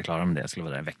pengar så jag klarar med det. Jag skulle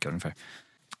vara där en vecka ungefär.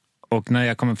 Och när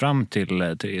jag kommer fram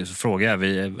till så frågar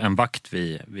jag en vakt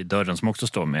vid dörren som också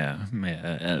står med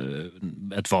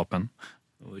ett vapen.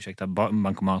 Och ursäkta,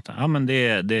 bankomaten. Ja, men det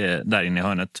är där inne i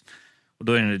hörnet. Och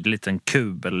då är det en liten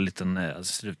kub eller en liten,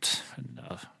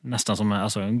 nästan som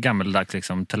en gammeldags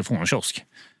liksom, telefonkiosk.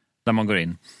 Där man går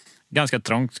in. Ganska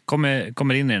trångt.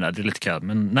 Kommer in i den där, det är lite kallt.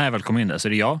 Men när jag väl kommer in där så är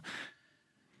det jag.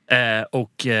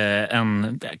 Och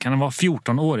kan det vara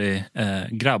 14-årig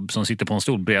grabb som sitter på en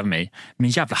stol bredvid mig med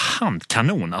en jävla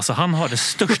handkanon. Alltså han har det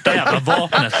största jävla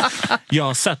vapnet jag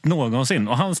har sett någonsin.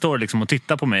 Och han står liksom och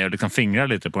tittar på mig och liksom fingrar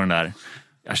lite på den där.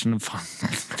 Jag känner, fan,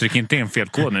 tryck inte in fel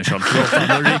kod nu, Charles.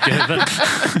 Då ryker huvudet.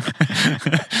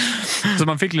 Så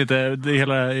man fick lite,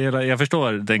 jag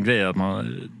förstår den grejen att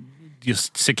man...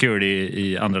 Just security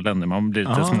i andra länder. Man blir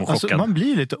lite småchockad. Alltså, man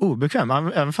blir lite obekväm.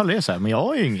 Även fall det är så här. Men jag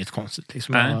har ju inget konstigt.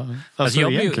 Liksom.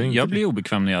 Jag blir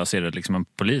obekväm när jag ser det, liksom, en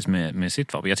polis med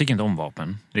sitt vapen. Jag tycker inte om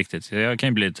vapen riktigt. Jag kan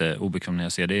ju bli lite obekväm när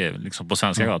jag ser det liksom, på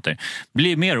svenska gator.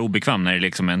 Blir mer obekväm när det är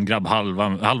liksom en grabb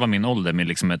halva min ålder med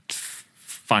liksom ett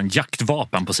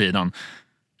jaktvapen på sidan.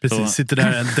 Precis, sitter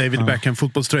där en David Beckham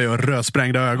fotbollströja och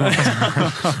rödsprängda ögon.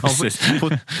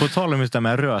 på tal om just det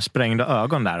med rödsprängda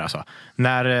ögon där alltså.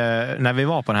 När vi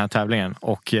var på den här tävlingen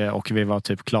och vi var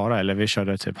typ klara, eller vi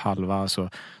körde typ halva, så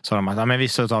sa de att men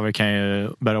vissa av er kan ju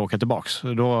börja åka tillbaks.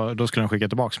 Då skulle de skicka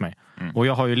tillbaks mig. Och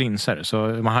jag har ju linser, så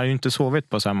man har ju inte sovit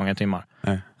på så här många timmar.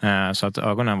 Så att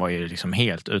ögonen var ju liksom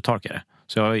helt uttorkade.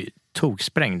 Så jag tog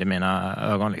sprängde mina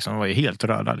ögon liksom. De var ju helt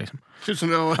röda liksom.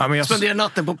 Som jag spenderade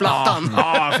natten på plattan.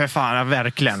 Ja, för fan, ja,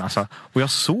 verkligen alltså. Och jag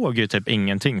såg ju typ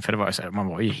ingenting, för det var ju så här, man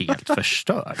var ju helt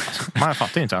förstörd alltså. Man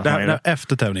fattar inte. Det här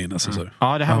efter tävlingen alltså, så.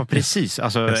 Ja, det här var precis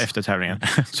efter tävlingen.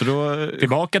 Så då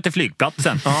tillbaka till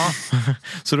flygplatsen. Ja.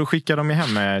 Så då skickade de ju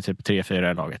hem med typ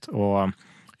 3-4 i laget. Och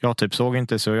jag typ såg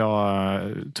inte, så jag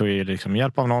tog ju liksom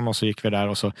hjälp av någon, och så gick vi där,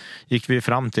 och så gick vi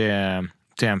fram till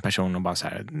en person och bara så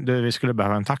här, vi skulle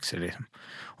behöva en taxi liksom.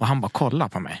 Och han bara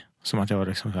kollade på mig som att jag var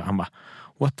liksom, han bara,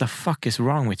 what the fuck is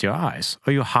wrong with your eyes?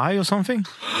 Are you high or something?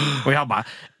 Och jag bara,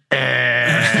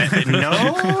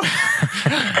 no.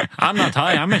 I'm not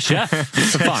high, I'm a chef.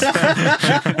 Fan.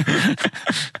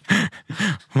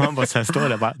 Man bara så här står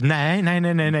där bara,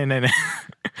 nej.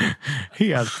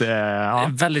 Helt, Det är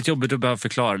väldigt jobbigt att behöva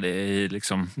förklara det i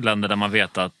liksom länder där man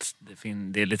vet att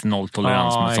det är lite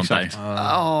nolltolerans med sånt där.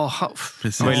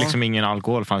 Det var ju liksom ingen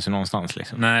alkohol fanns ju någonstans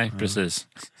liksom. Nej, precis.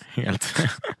 Helt.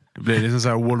 Det blir liksom så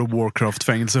här World of Warcraft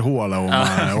fängelsehåla om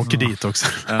man åker dit också.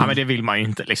 Ja, men det vill man ju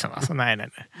inte liksom. Alltså, nej.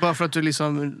 Bara för att du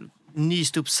liksom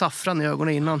nyst upp saffran i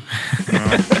ögonen innan.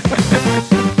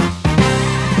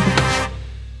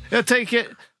 Jag tänker,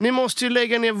 ni måste ju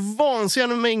lägga ner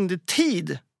vansinniga mängder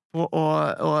tid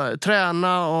och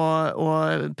träna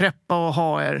och preppa och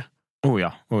ha er. Oh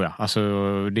ja. Alltså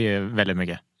det är väldigt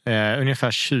mycket.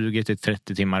 Ungefär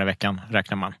 20-30 timmar i veckan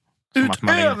räknar man.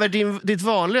 Utöver ditt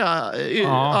vanliga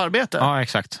arbete? Ja,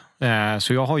 exakt.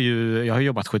 Så jag har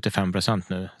jobbat 75%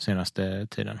 nu senaste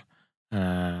tiden.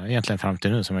 Egentligen fram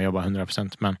till nu som jag jobbar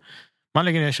 100%. Men man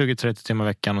lägger ner 20-30 timmar i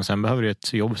veckan, och sen behöver du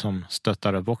ett jobb som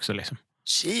stöttar upp också liksom.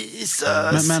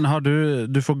 Jesus. Men har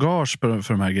du får gage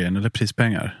för de här grejerna, eller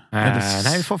prispengar?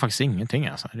 Nej, vi får faktiskt ingenting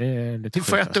alltså. Du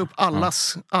får äta upp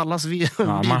allas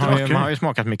bidrag. Man har ju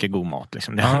smakat mycket god mat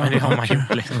liksom. Det har man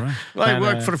gjort liksom. I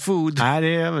work for food. Nej,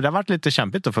 det har varit lite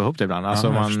kämpigt att få ihop det ibland.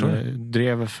 Alltså man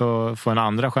drev för en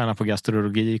andra stjärna på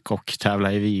gastrologik och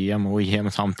tävla i VM och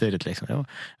EM samtidigt liksom. Det har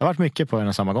varit mycket på en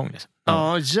och samma gång liksom.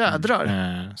 Ja,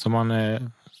 jädrar. Så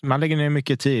man lägger ner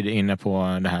mycket tid inne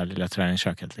på det här lilla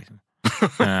träningsköket liksom.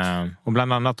 Och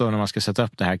bland annat då när man ska sätta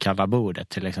upp det här kalla bordet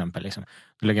till exempel liksom,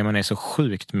 då lägger man ner så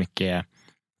sjukt mycket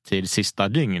tid sista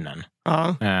dygnen.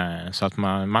 Så att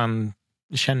man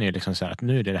känner ju liksom så här att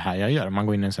nu är det här jag gör. Man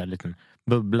går in i en så här liten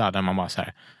bubbla där man bara så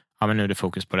här, ja men nu är det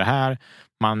fokus på det här.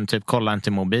 Man typ kollar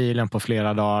inte mobilen på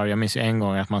flera dagar. Jag minns ju en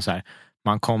gång att man så här,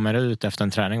 man kommer ut efter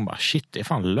en träning och bara, shit, det är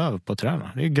fan löv på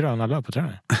träna. Det är gröna löv på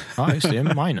träna. Ja, just det, är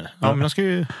maj nu. Ja, men de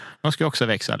ska ju också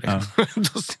växa liksom.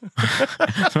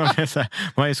 Så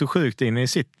man är så sjukt inne i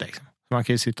sitt liksom. Man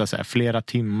kan ju sitta så här flera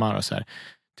timmar och så här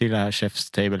till det här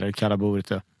chef's table eller kalla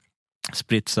bordet och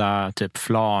spritsa typ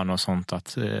flan och sånt,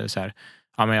 att så här.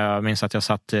 Ja, men jag minns att jag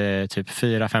satt typ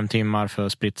 4-5 timmar för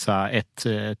att spritsa ett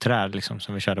träd liksom,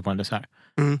 som vi körde på en dessert.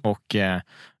 Och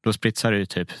då spritsar du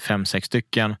typ 5-6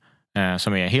 stycken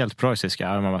som är helt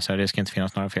preussiska. Man bara säger, det ska inte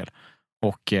finnas några fel.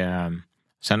 Och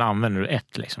sen använder du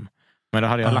ett liksom. Men då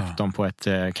hade jag lagt dem på ett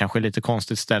kanske lite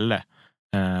konstigt ställe.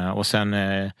 Och sen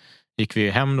gick vi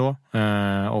hem då.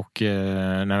 Och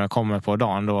när vi kommer på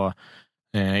dagen då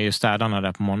är ju städarna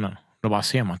där på morgonen. Då bara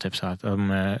ser man typ så att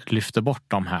de lyfter bort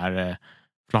de här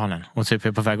planen och typ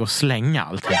är på väg att slänga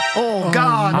allting. Oh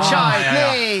god, child,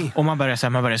 nej! Och man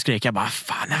börjar skrika, jag bara,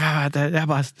 fan, jag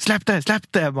bara, släpp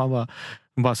det. Man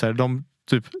bara så här, de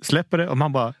typ släpper det och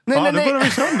man bara, nej. Då går de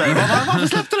ifrån det. Varför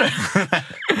släppte du?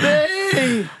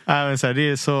 Nej! Men så här, det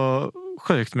är så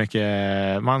sjukt mycket.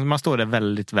 Man står där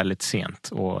väldigt, väldigt sent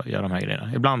och gör de här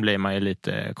grejerna. Ibland blir man ju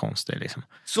lite konstig liksom.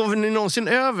 Sover ni någonsin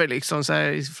över liksom, så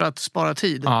här, för att spara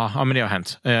tid? Ja, men det har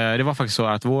hänt. Det var faktiskt så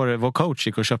att vår coach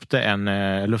gick och köpte en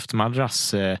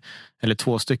luftmadrass, eller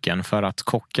 2 stycken, för att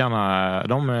kockarna,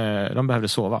 de behövde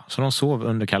sova. Så de sov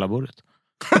under kalla bordet.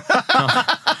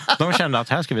 De kände att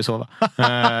här ska vi sova.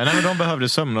 Nej, men de behövde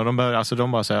sömn och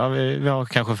de bara säga, vi har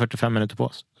kanske 45 minuter på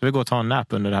oss. Så vi går och tar en nap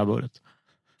under det här bordet.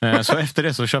 Så efter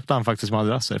det så köpte han faktiskt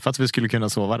madrasser för att vi skulle kunna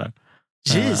sova där.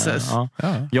 Jesus. Ja.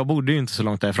 Jag bodde ju inte så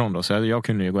långt därifrån då, så jag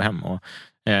kunde ju gå hem. Och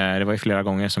det var ju flera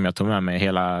gånger som jag tog med mig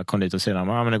hela konditorsidan.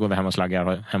 Men då går vi hem och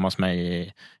slaggar hemma hos mig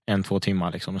i 1-2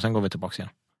 timmar liksom, och sen går vi tillbaka igen.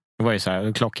 Det var ju så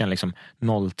här, klockan liksom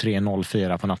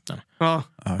 03:04 på natten. Ja.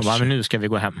 Och bara, men nu ska vi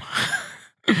gå hem.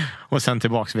 Och sen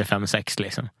tillbaka vid 5-6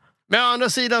 liksom. Men å andra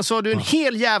sidan så har du en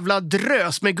hel jävla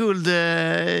drös med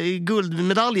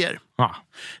guldmedaljer. Ja.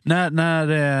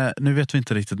 Nu vet vi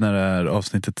inte riktigt när det är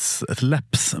avsnittet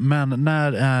släpps, men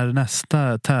när är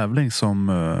nästa tävling som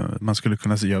man skulle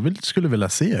kunna se? Jag skulle vilja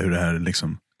se hur det här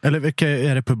liksom, eller vilka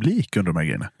är det publik under de här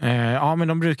grejerna? Ja, men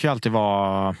de brukar ju alltid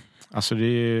vara, alltså det är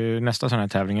ju, nästa sådana här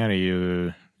tävlingar är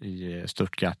ju i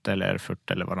Stuttgart eller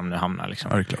Erfurt eller vad de nu hamnar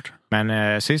liksom. Ja, det är klart.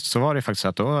 Men sist så var det faktiskt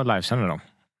att då livesänder de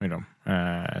med dem.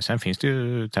 Sen finns det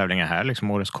ju tävlingar här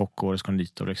liksom, årets kock, årets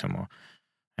konditor liksom, och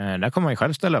där kommer man ju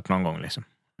själv ställa upp någon gång liksom.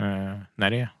 När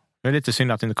det är lite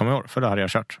synd att det inte kommer i år, för då hade jag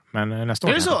kört. Men nästa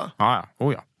år. Är det så? Ja.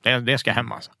 Det ska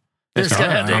hem alltså.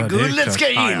 Guldet ska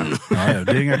in! Ja,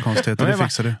 det är inga konstigheter, det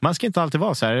fixar du. Man ska inte alltid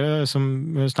vara så här,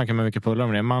 som jag snackar med mycket polare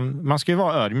om det. Man ska ju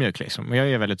vara ödmjuk liksom. Jag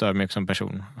är väldigt ödmjuk som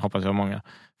person, hoppas jag många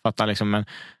fattar liksom. Men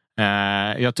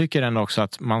jag tycker ändå också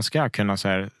att man ska kunna så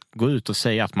här, gå ut och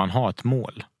säga att man har ett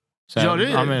mål. Så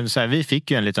här, så här, vi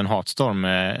fick ju en liten hatstorm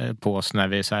på oss när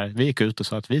vi gick ut och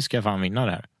sa att vi ska fan vinna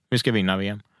det här. Vi ska vinna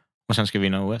VM. Och sen ska vi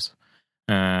vinna OS.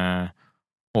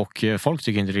 Och folk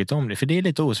tycker inte riktigt om det, för det är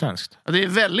lite osvenskt. Ja, det är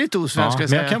väldigt osvenskt,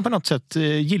 men jag kan på något sätt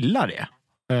gilla det.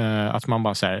 Att man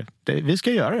bara säger, vi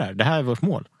ska göra det här. Det här är vårt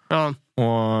mål. Ja.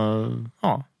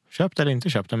 Och köpt eller inte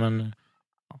köpt det, men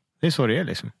det är så det är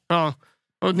liksom. Ja,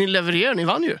 och ni levererar, ni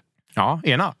vann ju. Ja,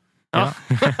 ena. Ja.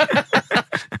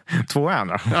 2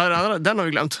 andra. Ja, den har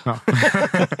vi glömt. Ja.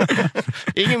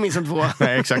 Ingen minns en 2.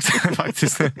 Nej, exakt.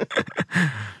 Faktiskt.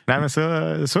 Nej, men så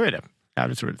är det.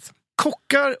 Jävligt troligt.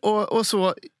 Kockar och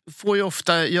så får ju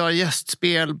ofta göra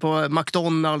gästspel på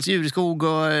McDonalds, Djurskog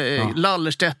och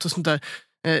Lallerstedt och sånt där.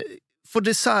 Får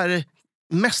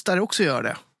dessertmästare också göra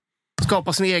det?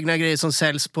 Skapa sina egna grejer som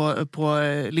säljs på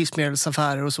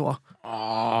livsmedelsaffärer och så.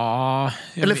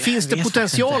 Eller finns det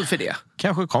potential för det?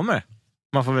 Kanske kommer.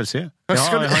 Man får väl se. Jag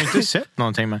har inte sett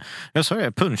någonting, men jag sa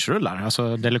ju punschrullar.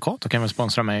 Alltså Delicato kan väl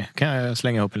sponsra mig. Kan jag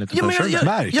slänga ihop en liten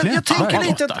punschrullar? Jag tänker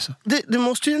lite att det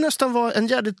måste ju nästan vara en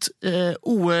jävligt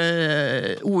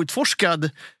outforskad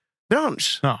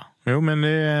bransch. Ja, jo, men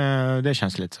det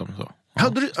känns lite som så.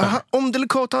 Om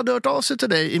Delicato hade hört av sig till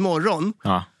dig imorgon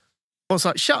och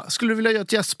sa, tja, skulle du vilja göra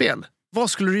ett gästspel? Vad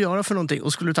skulle du göra för någonting?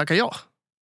 Och skulle du tacka ja?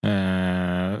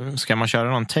 Ska man köra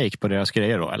någon take på deras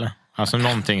grejer då, eller? Alltså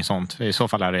någonting sånt. I så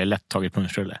fall är det lätt taget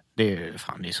punschrulle. Det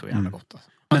är så jävla gott. Alltså.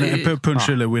 Men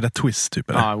punschrulle with a twist typ?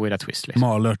 Eller? Ja, with a twist. Liksom.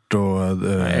 Malört och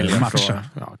matcha.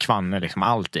 Kvanne liksom.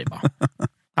 Allt är bara.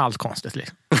 Allt konstigt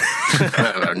liksom.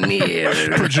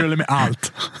 Punschrulle med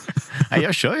allt. Nej,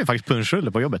 jag kör ju faktiskt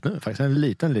punschrulle på jobbet nu. Faktiskt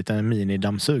en liten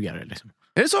mini-dammsugare liksom.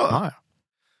 Är det så? Ja.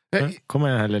 Kommer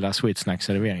den här lilla sweet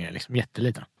snack-serveringen liksom.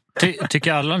 Jätteliten.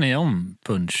 Tycker alla ni om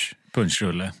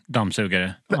punschrulle,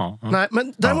 dammsugare? Ja. Nej,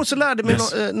 men däremot så lärde mig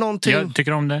någonting. Jag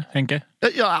tycker om det, Henke?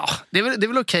 Ja, det är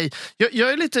väl okej.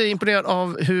 Jag är lite imponerad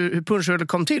av hur punschrulle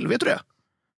kom till, vet du det?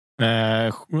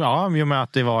 Ja, i och med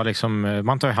att det var liksom,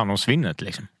 man tar ju hand om svinnet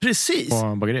liksom. Precis.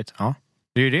 På bageriet, ja.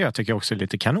 Det är ju det jag tycker också är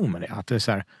lite kanon med det. Att det är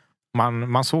så här,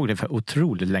 man såg det för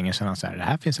otroligt länge sedan. Så här, det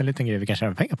här finns en liten grej vi kan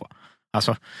tjäna pengar på.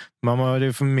 Alltså, det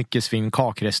är för mycket svinn,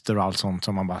 kakrester och allt sånt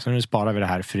som man bara, så nu sparar vi det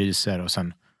här, fryser och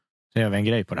sen gör vi en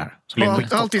grej på det här.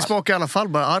 Alltid smakar i alla fall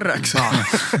bara arrax. Ja,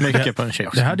 mycket punch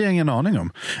också. Det hade jag ingen aning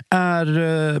om.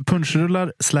 Är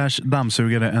punschrullar /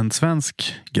 dammsugare en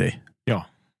svensk grej? Ja.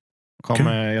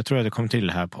 Jag tror att det kom till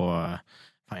här på...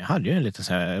 jag hade ju en liten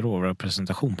så här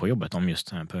råvarupresentation på jobbet om just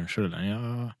den här punschrullen.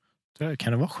 Jag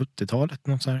kan det vara 70-talet?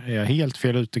 Något så här? Är jag helt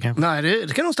fel ute kanske? Nej,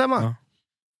 det kan nog stämma. Ja.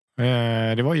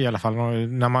 Det var i alla fall,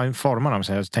 när man formade dem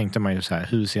så tänkte man ju så här,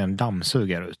 hur ser en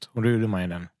dammsugare ut? Och då gjorde man ju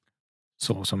den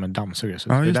så som en dammsugare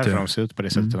ser ut. Det är därför de ser ut på det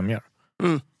sättet de gör.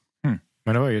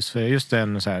 Men det var just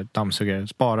en så här dammsugare,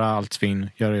 spara allt svinn,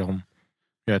 gör det om,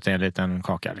 gör det en liten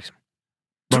kaka liksom.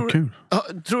 Vad kul.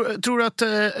 Tror du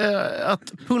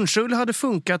att punschrulle hade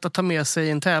funkat att ta med sig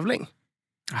i en tävling?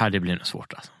 Ja, det blir nog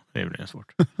svårt alltså. Det blir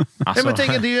svårt. Alltså, jag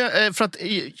tänker det är för att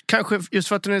kanske just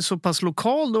för att den är så pass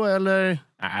lokal då, eller?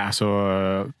 Alltså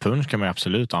punsch kan man ju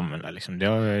absolut använda liksom. Det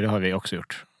har vi också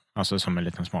gjort. Alltså som en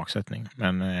liten smaksättning.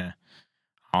 Men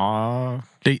ja,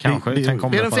 kanske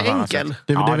är den för enkel?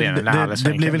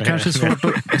 Det blir väl kanske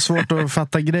svårt att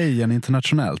fatta grejen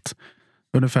internationellt.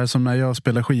 Ungefär som när jag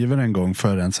spelade skivor en gång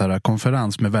för en så här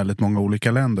konferens med väldigt många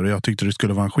olika länder, och jag tyckte det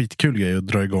skulle vara en skitkul grej att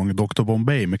dra igång Dr.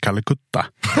 Bombay med Calcutta.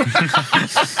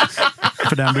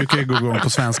 För den brukar ju gå igång på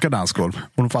svenska dansgolv.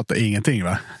 Och de fattar ingenting,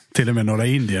 va? Till och med några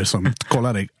indier som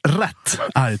kollade rätt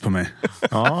argt på mig.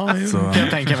 Ja, så kan jag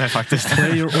tänka mig faktiskt.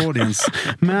 Play your audience.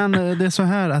 Men det är så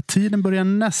här att tiden börjar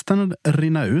nästan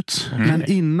rinna ut. Men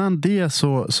innan det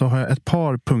så har jag ett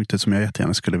par punkter som jag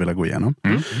jättegärna skulle vilja gå igenom.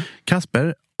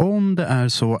 Kasper, om det är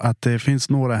så att det finns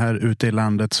några här ute i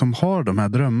landet som har de här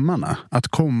drömmarna att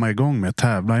komma igång med att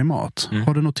tävla i mat.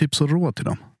 Har du något tips och råd till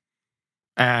dem?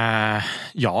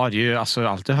 Ja, det är ju alltså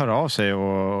alltid höra av sig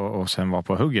och sen vara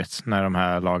på hugget när de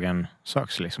här lagen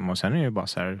söks liksom. Och sen är det ju bara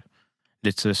så här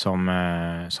lite som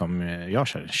jag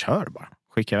kör bara.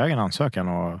 Skicka iväg en ansökan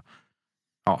och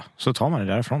ja, så tar man det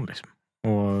därifrån liksom.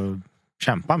 Och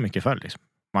kämpa mycket för det liksom.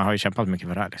 Man har ju kämpat mycket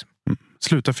för det här liksom.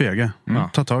 Sluta fega.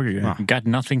 Ta tag i det. Got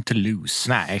nothing to lose.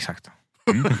 Nej, exakt.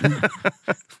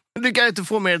 Du kan inte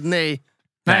få mer ett nej.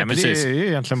 Nej, men precis. Det är ju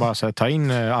egentligen bara så att ta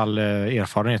in all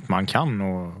erfarenhet man kan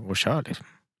och kör liksom.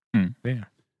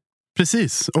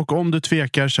 Precis, och om du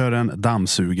tvekar, kör en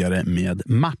dammsugare med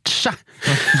matcha.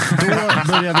 Då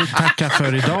börjar vi tacka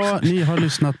för idag. Ni har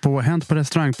lyssnat på Hänt på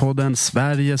restaurangpodden,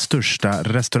 Sveriges största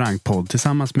restaurangpodd,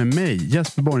 tillsammans med mig,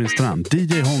 Jesper Borgenstrand,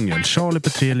 DJ Hångel, Charlie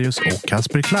Petrelius och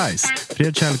Kasper Kleis.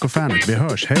 Fred Kärlek och Fanet, vi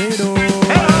hörs. Hej då!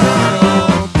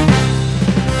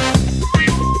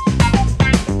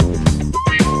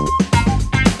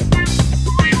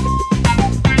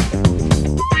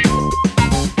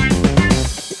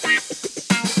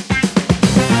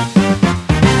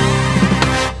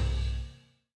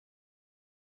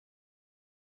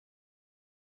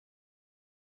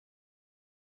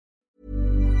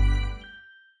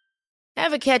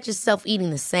 Ever catch yourself eating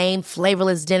the same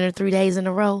flavorless dinner 3 days in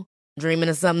a row? Dreaming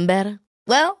of something better?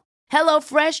 Well,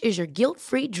 HelloFresh is your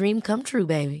guilt-free dream come true,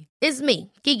 baby. It's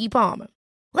me, Keke Palmer.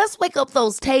 Let's wake up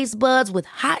those taste buds with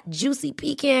hot, juicy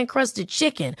pecan-crusted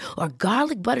chicken or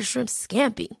garlic butter shrimp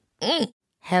scampi.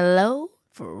 Hello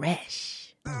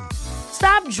Fresh.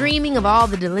 Stop dreaming of all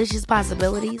the delicious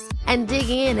possibilities and dig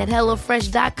in at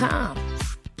HelloFresh.com.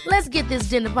 Let's get this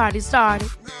dinner party started.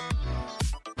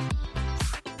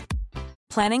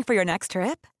 Planning for your next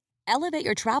trip? Elevate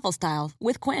your travel style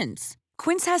with Quince.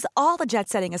 Quince has all the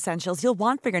jet-setting essentials you'll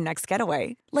want for your next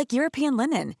getaway, like European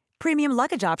linen, premium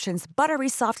luggage options, buttery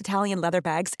soft Italian leather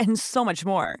bags, and so much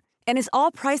more. And is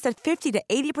all priced at 50 to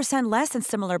 80% less than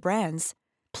similar brands.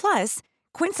 Plus,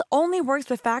 Quince only works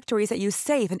with factories that use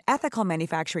safe and ethical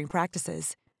manufacturing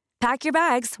practices. Pack your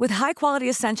bags with high-quality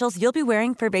essentials you'll be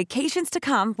wearing for vacations to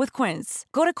come with Quince.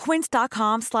 Go to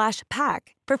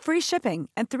quince.com/pack for free shipping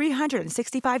and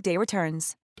 365-day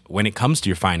returns. When it comes to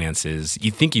your finances,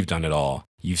 you think you've done it all.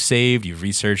 You've saved, you've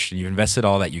researched, and you've invested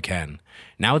all that you can.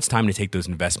 Now it's time to take those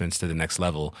investments to the next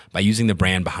level by using the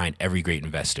brand behind every great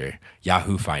investor,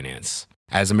 Yahoo Finance.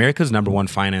 As America's #1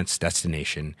 finance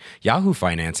destination, Yahoo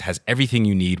Finance has everything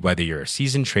you need, whether you're a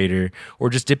seasoned trader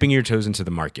or just dipping your toes into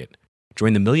the market.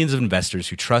 Join the millions of investors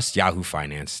who trust Yahoo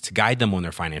Finance to guide them on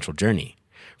their financial journey.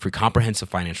 For comprehensive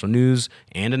financial news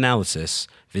and analysis,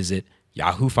 visit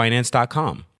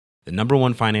yahoofinance.com, the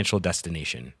 #1 financial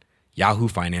destination,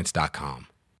 yahoofinance.com.